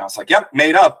comment. And I was like, yep,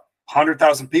 made up.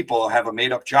 100,000 people have a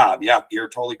made up job. Yeah, you're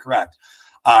totally correct.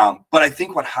 But I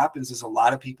think what happens is a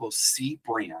lot of people see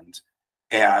brand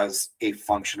as a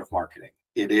function of marketing.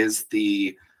 It is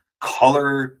the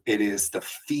color, it is the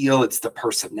feel, it's the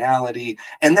personality.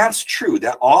 And that's true,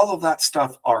 that all of that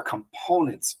stuff are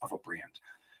components of a brand.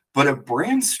 But a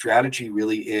brand strategy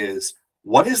really is,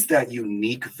 what is that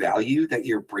unique value that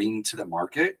you're bringing to the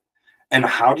market? And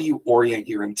how do you orient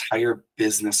your entire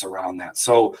business around that?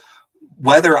 So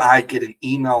whether I get an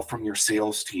email from your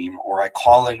sales team, or I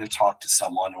call in and talk to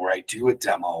someone, or I do a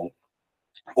demo,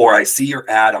 or I see your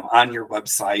ad, I'm on your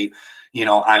website, you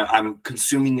know, I'm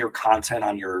consuming your content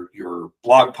on your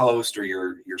blog post or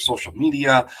your social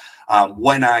media.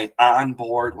 When I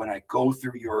onboard, when I go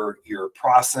through your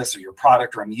process or your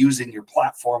product, or I'm using your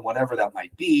platform, whatever that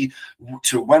might be,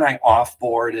 to when I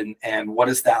offboard, and what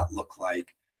does that look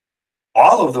like?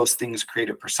 All of those things create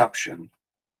a perception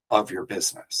of your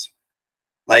business.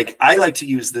 Like, I like to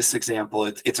use this example.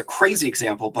 It's a crazy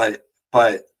example, but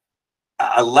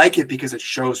I like it because it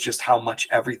shows just how much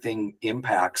everything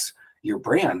impacts your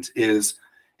brand. Is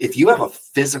if you have a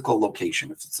physical location,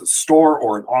 if it's a store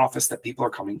or an office that people are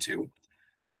coming to,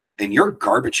 and your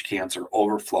garbage cans are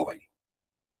overflowing,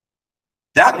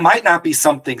 that might not be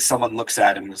something someone looks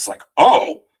at and is like,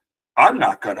 oh, I'm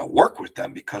not going to work with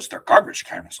them because their garbage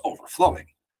can is overflowing.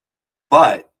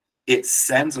 But it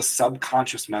sends a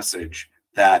subconscious message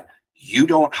that you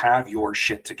don't have your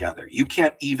shit together. You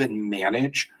can't even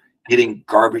manage getting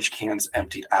garbage cans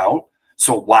emptied out.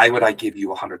 So why would I give you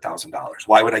 $100,000?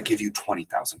 Why would I give you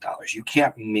 $20,000? You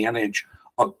can't manage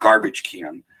a garbage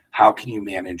can. How can you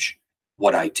manage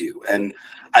what I do? And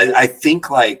I think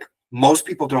like most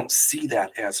people don't see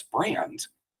that as brand,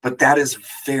 but that is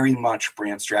very much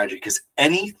brand strategy, because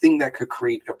anything that could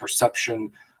create a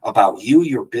perception about you,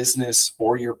 your business,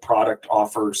 or your product,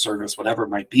 offer, service, whatever it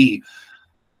might be,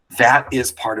 that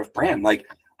is part of brand. Like,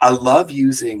 I love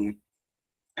using,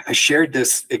 I shared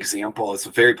this example, it's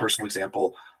a very personal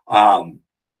example,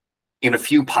 in a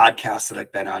few podcasts that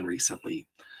I've been on recently.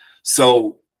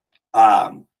 So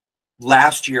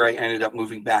last year I ended up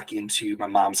moving back into my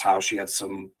mom's house. She had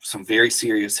some very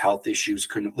serious health issues,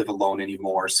 couldn't live alone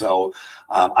anymore. So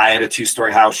I had a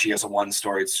 2-story house. She has a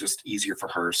 1-story. It's just easier for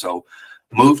her. So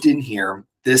moved in here.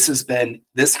 This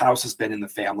house has been in the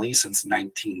family since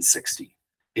 1960.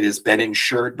 It has been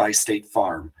insured by State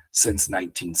Farm since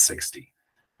 1960.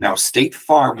 Now, State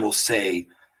Farm will say,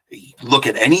 look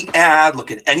at any ad,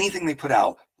 look at anything they put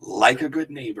out, like a good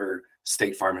neighbor,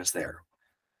 State Farm is there.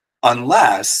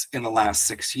 Unless in the last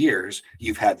 6 years,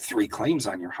 you've had 3 claims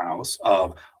on your house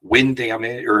of wind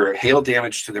damage or hail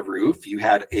damage to the roof, you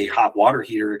had a hot water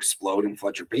heater explode and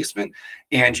flood your basement,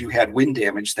 and you had wind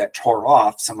damage that tore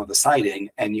off some of the siding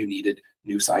and you needed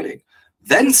new siding.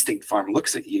 Then State Farm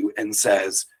looks at you and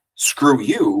says, screw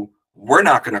you, we're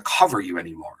not going to cover you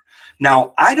anymore.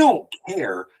 Now, I don't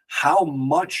care how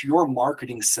much your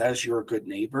marketing says you're a good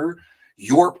neighbor.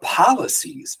 Your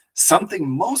policies, something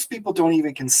most people don't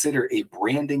even consider a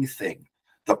branding thing.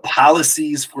 The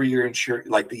policies for your insurance,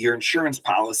 like your insurance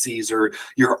policies, or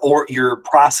your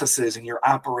processes and your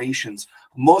operations.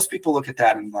 Most people look at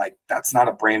that and like, that's not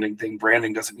a branding thing.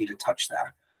 Branding doesn't need to touch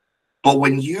that. But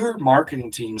when your marketing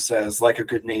team says, like a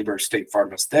good neighbor, State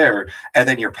Farm is there, and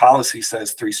then your policy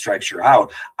says 3 strikes, you're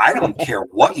out, I don't care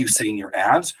what you say in your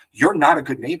ads, you're not a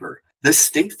good neighbor. The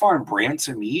State Farm brand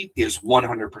to me is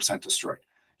 100% destroyed.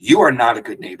 You are not a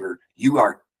good neighbor. You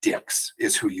are dicks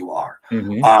is who you are.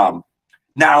 Mm-hmm.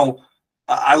 Now,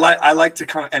 I like to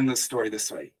kind of end the story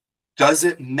this way. Does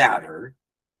it matter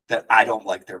that I don't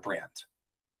like their brand?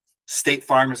 State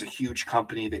Farm is a huge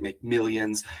company. They make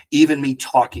millions. Even me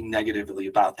talking negatively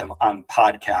about them on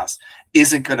podcasts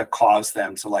isn't going to cause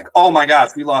them to like, oh my gosh,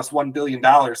 we lost $1 billion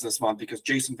this month because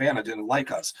Jason Vana didn't like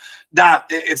us.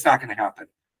 It's not going to happen.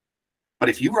 But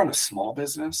if you run a small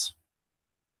business,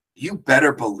 you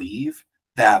better believe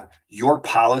that your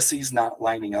policies not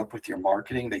lining up with your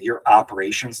marketing, that your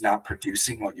operations not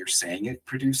producing what you're saying it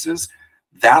produces,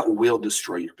 that will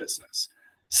destroy your business.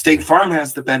 State Farm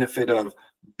has the benefit of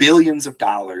billions of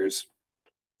dollars.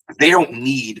 They don't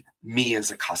need me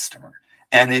as a customer.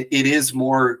 And it is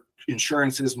more,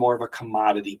 insurance is more of a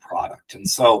commodity product. And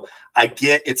so I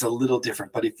get it's a little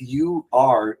different, but if you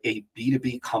are a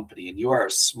B2B company and you are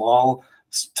a small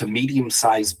to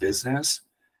medium-sized business,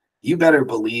 you better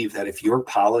believe that if your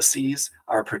policies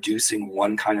are producing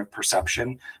one kind of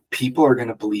perception, people are going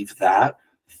to believe that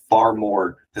far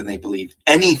more than they believe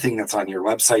anything that's on your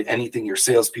website, anything your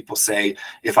salespeople say.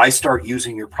 If I start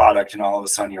using your product and all of a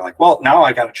sudden you're like, well, now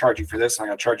I got to charge you for this, and I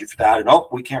got to charge you for that, and oh,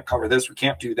 we can't cover this, we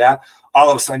can't do that. All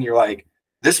of a sudden you're like,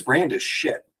 this brand is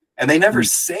shit. And they never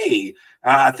say,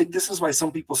 I think this is why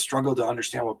some people struggle to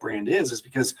understand what brand is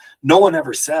because no one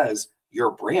ever says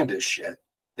your brand is shit.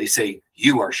 They say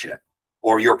you are shit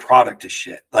or your product is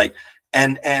shit. Like,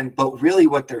 but really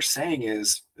what they're saying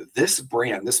is this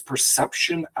brand, this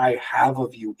perception I have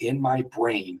of you in my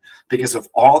brain because of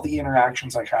all the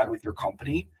interactions I had with your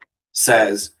company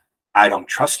says, I don't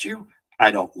trust you. I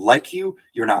don't like you.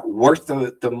 You're not worth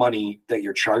the money that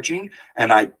you're charging.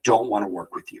 And I don't want to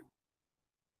work with you.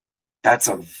 That's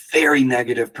a very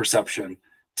negative perception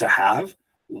to have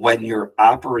when your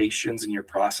operations and your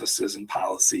processes and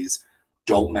policies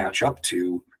don't match up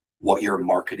to what your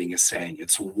marketing is saying.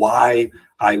 It's why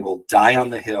I will die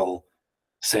on the hill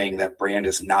saying that brand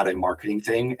is not a marketing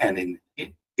thing, and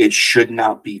it should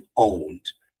not be owned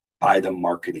by the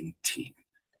marketing team.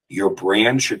 Your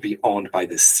brand should be owned by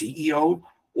the CEO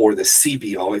or the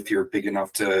CBO if you're big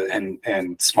enough to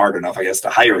and smart enough, I guess, to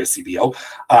hire a CBO.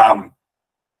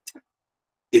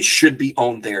 It should be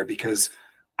owned there because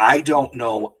I don't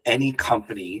know any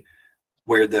company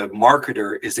where the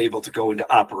marketer is able to go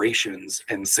into operations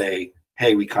and say,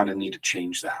 hey, we kind of need to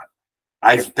change that.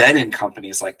 I've been in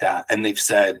companies like that, and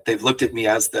they've looked at me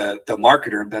as the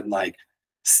marketer and been like,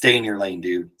 stay in your lane,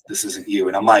 dude. This isn't you.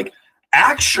 And I'm like,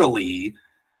 actually,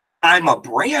 I'm a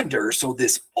brander, so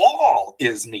this all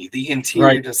is me. The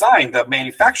interior design, the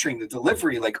manufacturing, the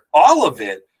delivery, like all of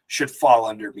it should fall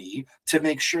under me to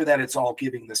make sure that it's all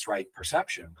giving this right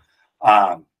perception.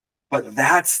 But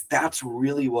that's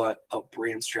really what a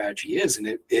brand strategy is.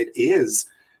 And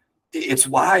it's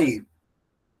why,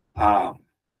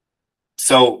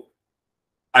 so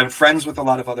I'm friends with a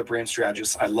lot of other brand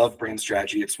strategists. I love brand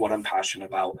strategy. It's what I'm passionate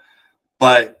about.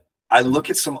 But I look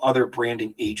at some other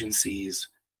branding agencies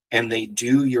and they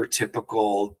do your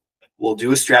typical, we'll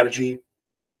do a strategy,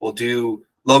 we'll do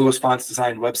logo, fonts,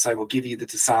 design, website, we'll give you the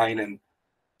design, and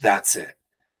that's it.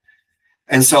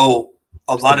 And so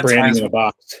a lot of times,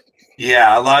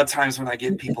 yeah, a lot of times when I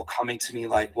get people coming to me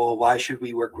like, well, why should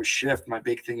we work with Shift? My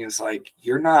big thing is like,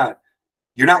 you're not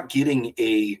getting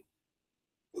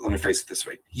let me phrase it this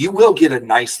way. You will get a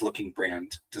nice looking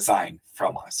brand design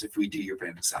from us if we do your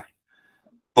brand design.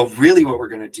 But really what we're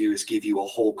going to do is give you a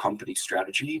whole company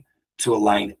strategy to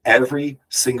align every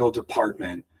single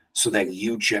department so that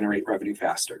you generate revenue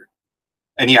faster.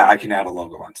 And yeah, I can add a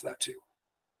logo onto that too.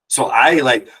 So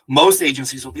most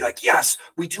agencies will be like, yes,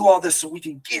 we do all this so we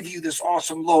can give you this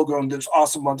awesome logo and this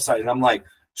awesome website. And I'm like,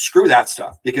 screw that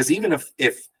stuff. Because even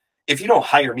if you don't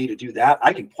hire me to do that,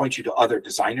 I can point you to other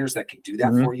designers that can do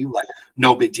that for you. Like,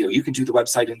 no big deal. You can do the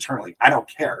website internally. I don't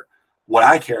care. What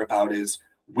I care about is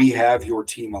we have your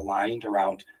team aligned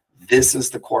around this is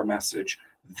the core message.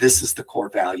 This is the core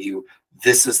value.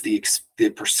 This is the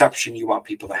perception you want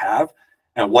people to have.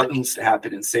 And what needs to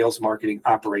happen in sales, marketing,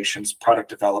 operations, product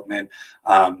development,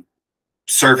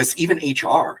 service, even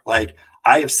HR. Like,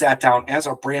 I have sat down as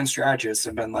a brand strategist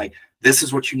and been like, this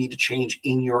is what you need to change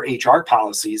in your HR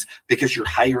policies because you're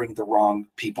hiring the wrong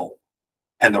people.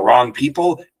 And the wrong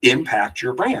people impact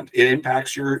your brand. It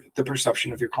impacts the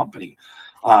perception of your company.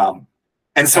 And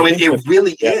so it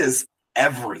really is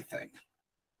everything.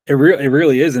 It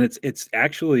really is. And it's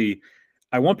actually,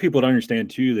 I want people to understand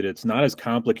too, that it's not as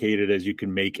complicated as you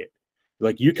can make it.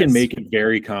 Like, you can make it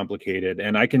very complicated.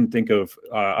 And I can think of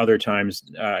other times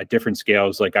at different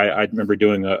scales. Like I remember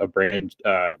doing a brand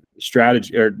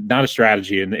strategy, or not a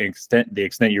strategy in the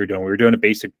extent you were doing. We were doing a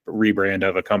basic rebrand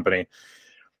of a company.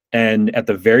 And at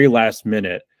the very last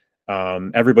minute,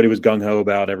 everybody was gung-ho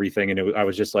about everything. And I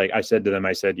was just like, I said to them,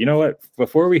 I said, you know what,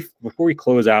 before we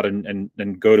close out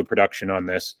and go to production on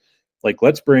this, like,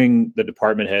 let's bring the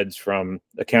department heads from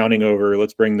accounting over.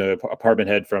 Let's bring the department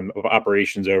head from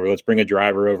operations over. Let's bring a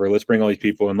driver over. Let's bring all these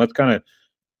people, and let's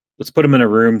put them in a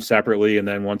room separately, and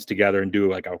then once together and do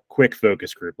like a quick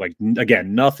focus group. Like,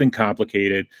 again, nothing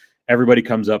complicated. Everybody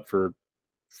comes up for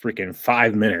freaking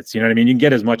 5 minutes. You know what I mean? You can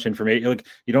get as much information. Like,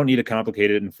 you don't need to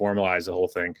complicate it and formalize the whole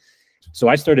thing. So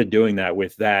I started doing that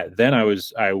with that. Then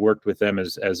I worked with them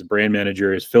as a brand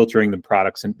manager, as filtering the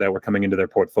products that were coming into their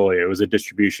portfolio. It was a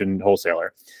distribution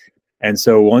wholesaler. And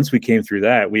so once we came through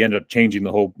that, we ended up changing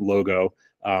the whole logo.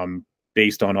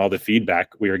 based on all the feedback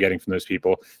we were getting from those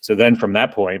people. So then from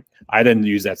that point, I then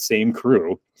used that same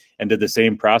crew and did the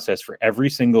same process for every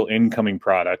single incoming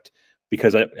product,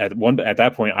 because at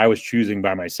that point I was choosing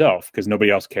by myself, because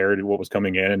nobody else cared what was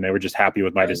coming in and they were just happy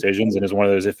with my decisions. And it's one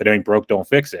of those, if it ain't broke, don't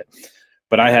fix it.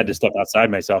 But I had to step outside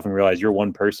myself and realize you're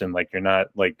one person. Like, you're not,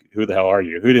 like, who the hell are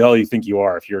you? Who the hell do you think you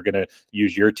are if you're going to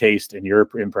use your taste and your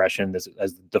impression as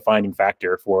the defining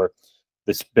factor for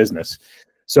this business?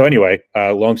 So anyway,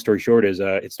 long story short is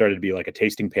it started to be like a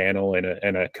tasting panel and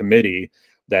a committee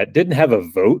that didn't have a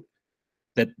vote.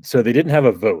 So they didn't have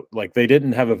a vote. Like, they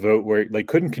didn't have a vote where they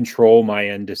couldn't control my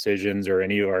end decisions or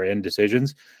any of our end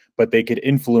decisions, but they could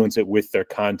influence it with their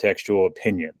contextual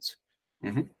opinions.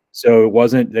 Mm-hmm. So it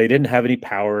wasn't, they didn't have any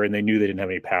power, and they knew they didn't have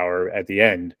any power at the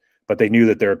end, but they knew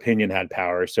that their opinion had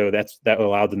power. So that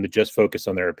allowed them to just focus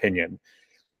on their opinion.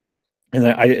 And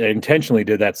I intentionally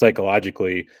did that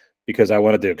psychologically, because I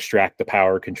wanted to extract the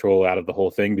power control out of the whole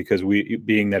thing, because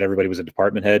being that everybody was a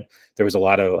department head, there was a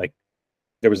lot of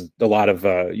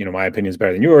my opinion's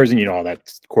better than yours, and all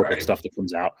that corporate stuff that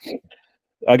comes out.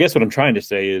 I guess what I'm trying to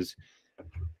say is,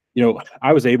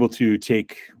 I was able to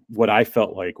take what I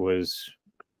felt like was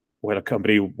what a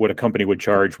company would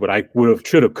charge, what I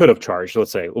could have charged,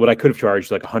 let's say, what I could have charged,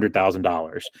 like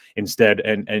 $100,000 instead.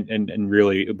 And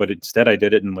really, but instead I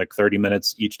did it in like 30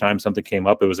 minutes. Each time something came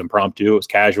up, it was impromptu, it was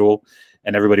casual,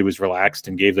 and everybody was relaxed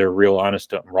and gave their real,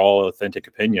 honest, raw, authentic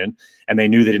opinion. And they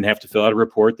knew they didn't have to fill out a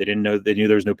report. They knew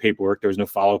there was no paperwork. There was no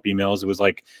follow-up emails. It was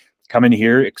like, come in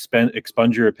here,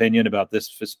 expunge your opinion about this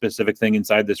specific thing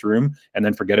inside this room, and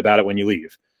then forget about it when you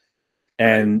leave.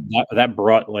 And that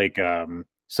brought like,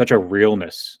 such a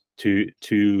realness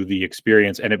to the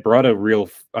experience, and it brought a real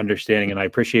understanding. And I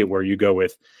appreciate where you go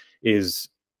with is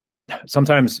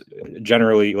sometimes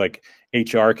generally like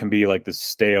HR can be like this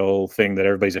stale thing that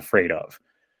everybody's afraid of,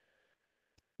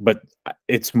 but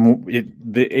it's the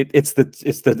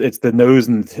nose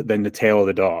and then the tail of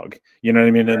the dog. You know what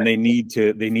I mean? And they need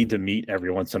to meet every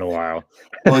once in a while.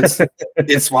 Well,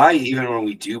 it's why even when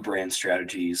we do brand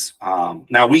strategies,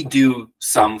 now we do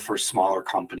some for smaller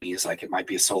companies, like it might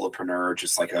be a solopreneur,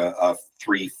 just like a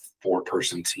 3-4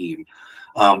 person team.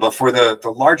 But for the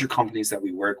larger companies that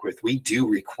we work with, we do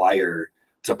require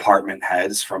department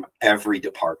heads from every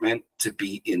department to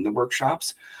be in the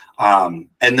workshops. And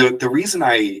the reason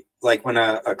I like when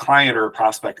a client or a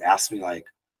prospect asks me like,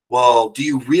 well, do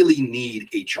you really need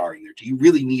HR in there? Do you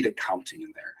really need accounting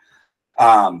in there?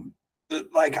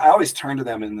 Like I always turn to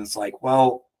them and it's like,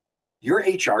 well, your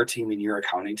HR team and your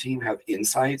accounting team have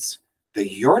insights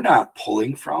that you're not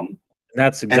pulling from.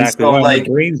 That's exactly why like,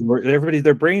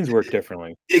 their brains work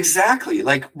differently. Exactly.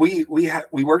 Like we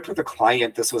worked with a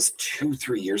client, this was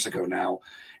 2-3 years ago now.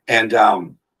 And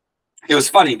it was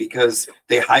funny because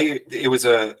it was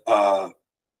a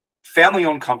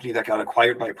family-owned company that got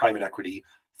acquired by a private equity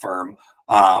firm.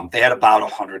 They had about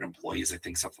 100 employees, I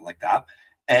think, something like that.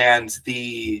 And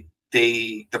the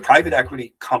private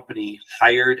equity company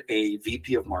hired a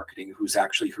VP of marketing who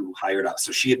hired us.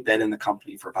 So she had been in the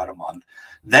company for about a month.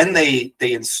 Then they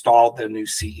installed the new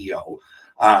CEO,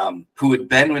 who had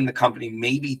been in the company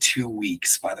maybe 2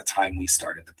 weeks by the time we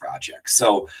started the project.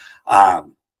 So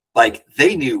like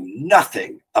they knew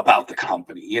nothing about the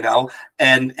company,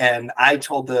 and I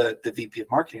told the VP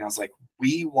of marketing, I was like,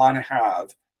 we want to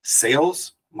have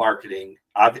sales, marketing,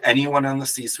 anyone on the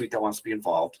C-suite that wants to be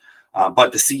involved.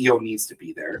 But the CEO needs to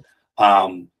be there.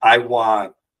 I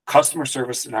want customer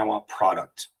service and I want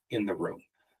product in the room,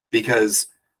 because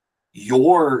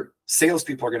your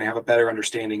salespeople are going to have a better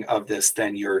understanding of this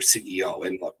than your CEO.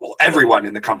 And well, everyone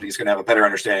in the company is going to have a better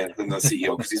understanding than the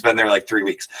CEO because he's been there like 3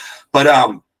 weeks.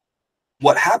 But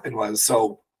what happened was,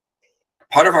 so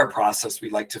part of our process, we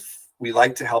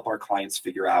like to help our clients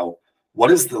figure out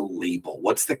what is the label,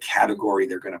 what's the category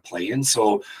they're going to play in.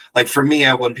 So like for me,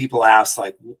 when people ask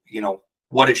like,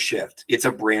 what is Shift? It's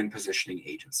a brand positioning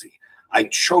agency. I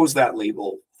chose that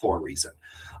label for a reason.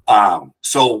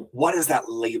 So what is that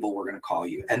label we're going to call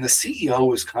you? And the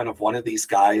CEO is kind of one of these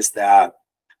guys that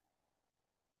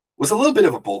was a little bit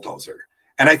of a bulldozer.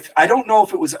 And I don't know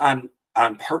if it was on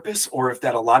purpose or if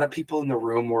that a lot of people in the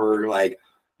room were like,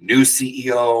 new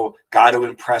CEO, got to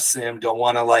impress him, don't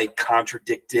want to like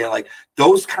contradict it. Like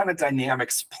those kind of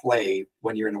dynamics play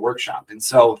when you're in a workshop. And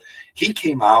so he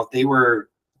came out, they are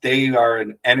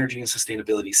an energy and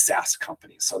sustainability SaaS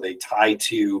company. So they tie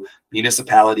to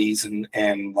municipalities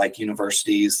and like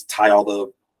universities, tie all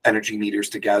the energy meters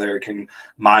together, can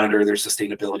monitor their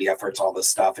sustainability efforts, all this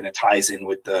stuff. And it ties in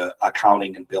with the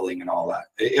accounting and billing and all that.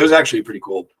 It was actually a pretty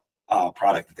cool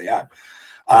product that they had.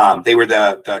 They were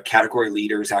the category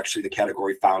leaders, actually the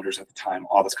category founders at the time,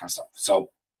 all this kind of stuff. So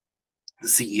The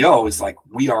CEO is like,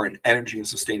 we are an energy and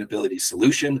sustainability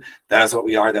solution. That is what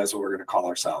we are. That is what we're going to call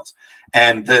ourselves.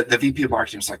 And the VP of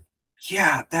marketing was like,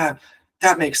 yeah,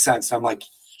 that makes sense. And I'm like,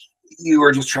 you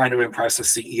are just trying to impress a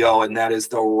CEO, and that is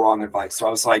the wrong advice. So I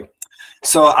was like,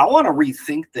 so I want to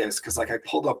rethink this, because like I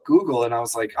pulled up Google and I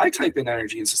was like, I type in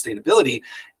energy and sustainability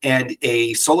and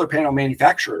a solar panel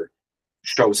manufacturer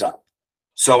shows up.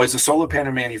 So as a solar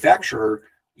panel manufacturer,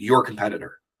 your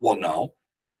competitor? Well, no.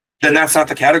 Then that's not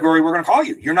the category we're going to call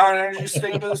you. You're not an energy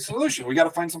sustainability solution. We got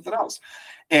to find something else.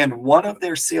 And one of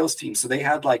their sales teams, so they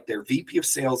had like their VP of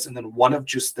sales and then one of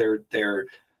just their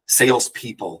sales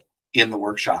people in the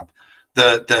workshop.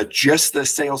 The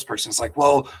salesperson is like,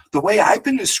 well, the way I've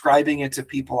been describing it to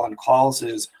people on calls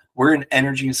is we're an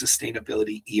energy and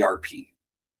sustainability ERP.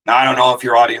 Now, I don't know if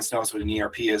your audience knows what an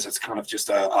ERP is. It's kind of just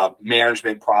a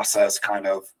management process kind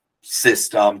of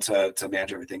system to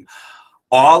manage everything.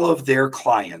 All of their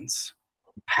clients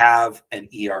have an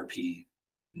ERP,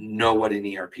 know what an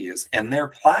ERP is. And their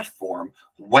platform,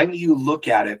 when you look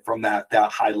at it from that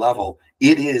high level,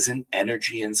 it is an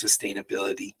energy and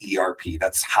sustainability ERP.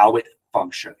 That's how it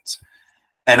functions.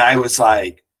 And I was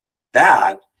like,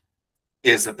 that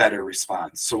is a better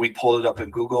response. So we pulled it up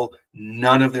in Google.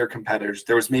 None of their competitors,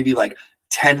 there was maybe like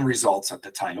 10 results at the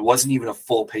time. It wasn't even a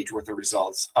full page worth of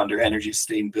results under energy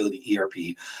sustainability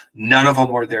ERP. None of them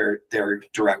were their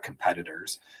direct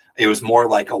competitors. It was more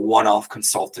like a one-off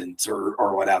consultant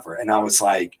or whatever. And I was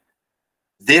like,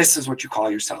 this is what you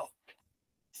call yourself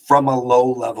from a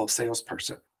low-level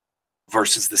salesperson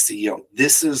versus the CEO.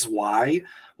 This is why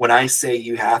when I say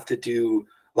you have to do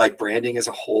like branding as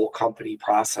a whole company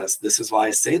process, this is why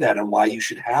I say that, and why you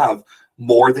should have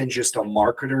more than just a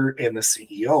marketer and the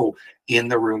CEO in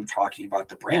the room talking about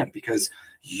the brand, because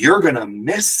you're going to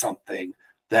miss something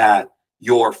that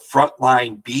your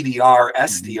frontline BDR,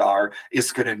 SDR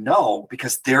is going to know,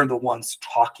 because they're the ones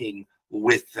talking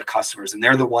with the customers and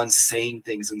they're the ones saying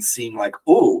things and seeing like,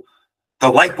 oh, the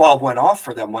light bulb went off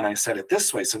for them when I said it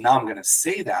this way. So now I'm going to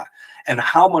say that. And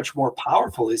how much more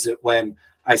powerful is it when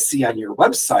I see on your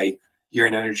website, you're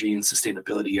an energy and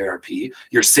sustainability ERP,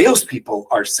 your salespeople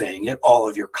are saying it, all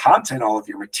of your content, all of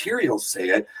your materials say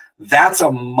it. That's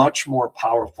a much more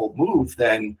powerful move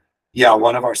than, yeah,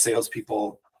 one of our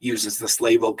salespeople uses this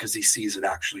label because he sees it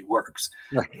actually works.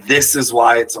 Right. This is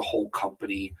why it's a whole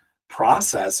company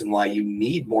process and why you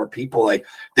need more people. Like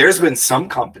there's been some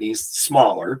companies,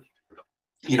 smaller,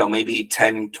 you know, maybe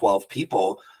 10, 12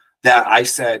 people, that I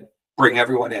said, bring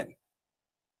everyone in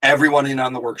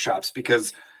on the workshops,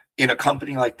 because in a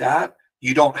company like that,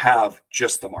 you don't have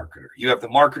just the marketer. You have the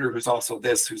marketer who's also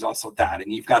this, who's also that.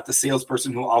 And you've got the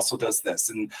salesperson who also does this.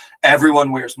 And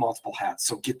everyone wears multiple hats.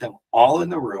 So get them all in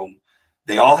the room.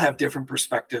 They all have different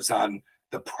perspectives on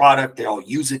the product. They all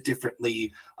use it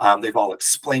differently. They've all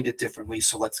explained it differently.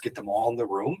 So let's get them all in the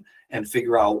room and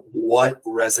figure out what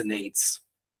resonates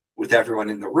with everyone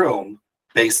in the room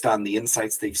based on the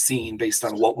insights they've seen, based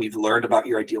on what we've learned about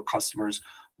your ideal customers,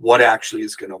 what actually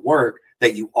is going to work,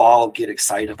 that you all get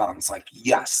excited about. It's like,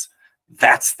 yes,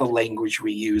 that's the language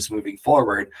we use moving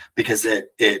forward, because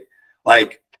it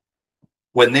like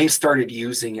when they started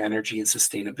using energy and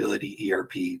sustainability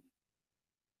ERP,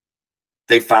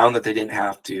 they found that they didn't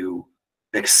have to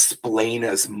explain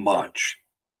as much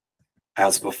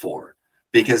as before,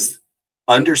 because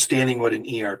understanding what an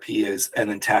ERP is and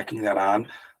then tacking that on,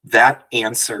 that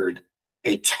answered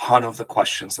a ton of the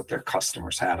questions that their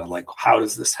customers had. Like, how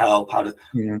does this help?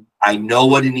 I know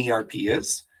what an ERP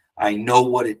is. I know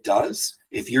what it does.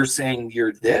 If you're saying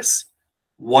you're this,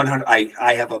 100,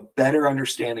 I have a better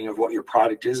understanding of what your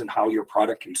product is and how your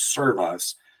product can serve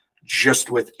us just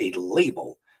with a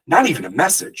label, not even a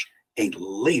message, a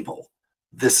label.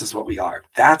 This is what we are.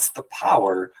 That's the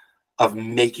power of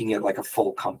making it like a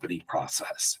full company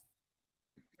process.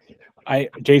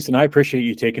 Jason, I appreciate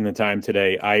you taking the time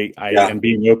today. I am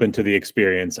being open to the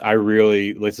experience.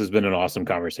 This has been an awesome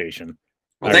conversation.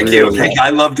 Well, thank you. I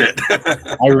loved it.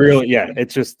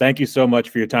 It's just, thank you so much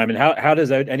for your time. And how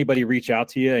does anybody reach out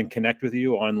to you and connect with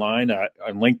you online, on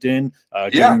LinkedIn,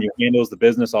 give them your handles, the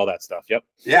business, all that stuff? Yep.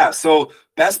 Yeah. So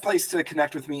best place to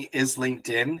connect with me is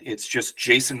LinkedIn. It's just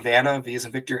Jason Vana, V as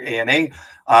in Victor, A-N-A,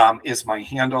 is my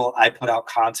handle. I put out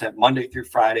content Monday through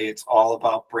Friday. It's all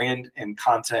about brand and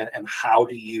content and how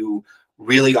do you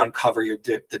really uncover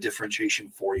the differentiation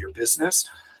for your business.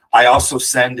 I also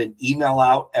send an email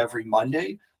out every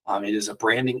Monday. It is a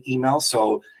branding email.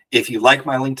 So if you like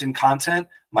my LinkedIn content,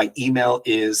 my email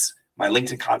is my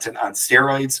LinkedIn content on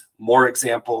steroids. More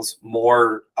examples,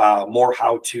 more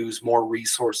how-tos, more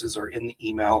resources are in the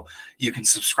email. You can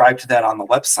subscribe to that on the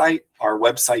website. Our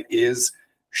website is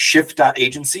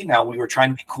SHFT.agency. Now, we were trying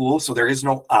to be cool, so there is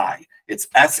no I. It's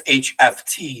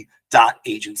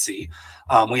SHFT.agency.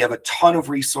 We have a ton of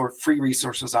free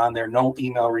resources on there, no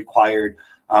email required,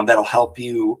 that'll help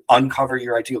you uncover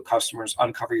your ideal customers,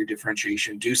 uncover your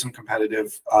differentiation, do some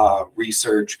competitive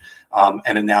research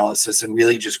and analysis, and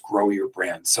really just grow your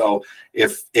brand. So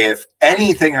if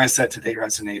anything I said today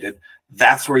resonated,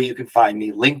 that's where you can find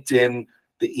me: LinkedIn,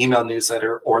 the email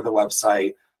newsletter, or the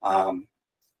website.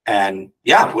 And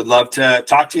yeah, would love to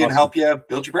talk to you and help you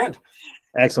build your brand.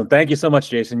 Excellent. Thank you so much,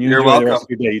 Jason. You're enjoy welcome. The rest of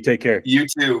your day. You take care. You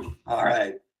too. All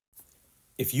right.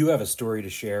 If you have a story to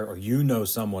share, or you know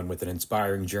someone with an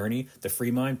inspiring journey, the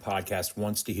FreeMind Podcast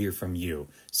wants to hear from you.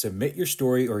 Submit your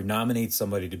story or nominate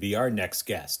somebody to be our next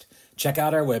guest. Check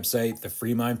out our website,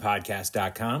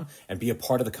 thefreemindpodcast.com, and be a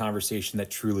part of the conversation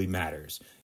that truly matters.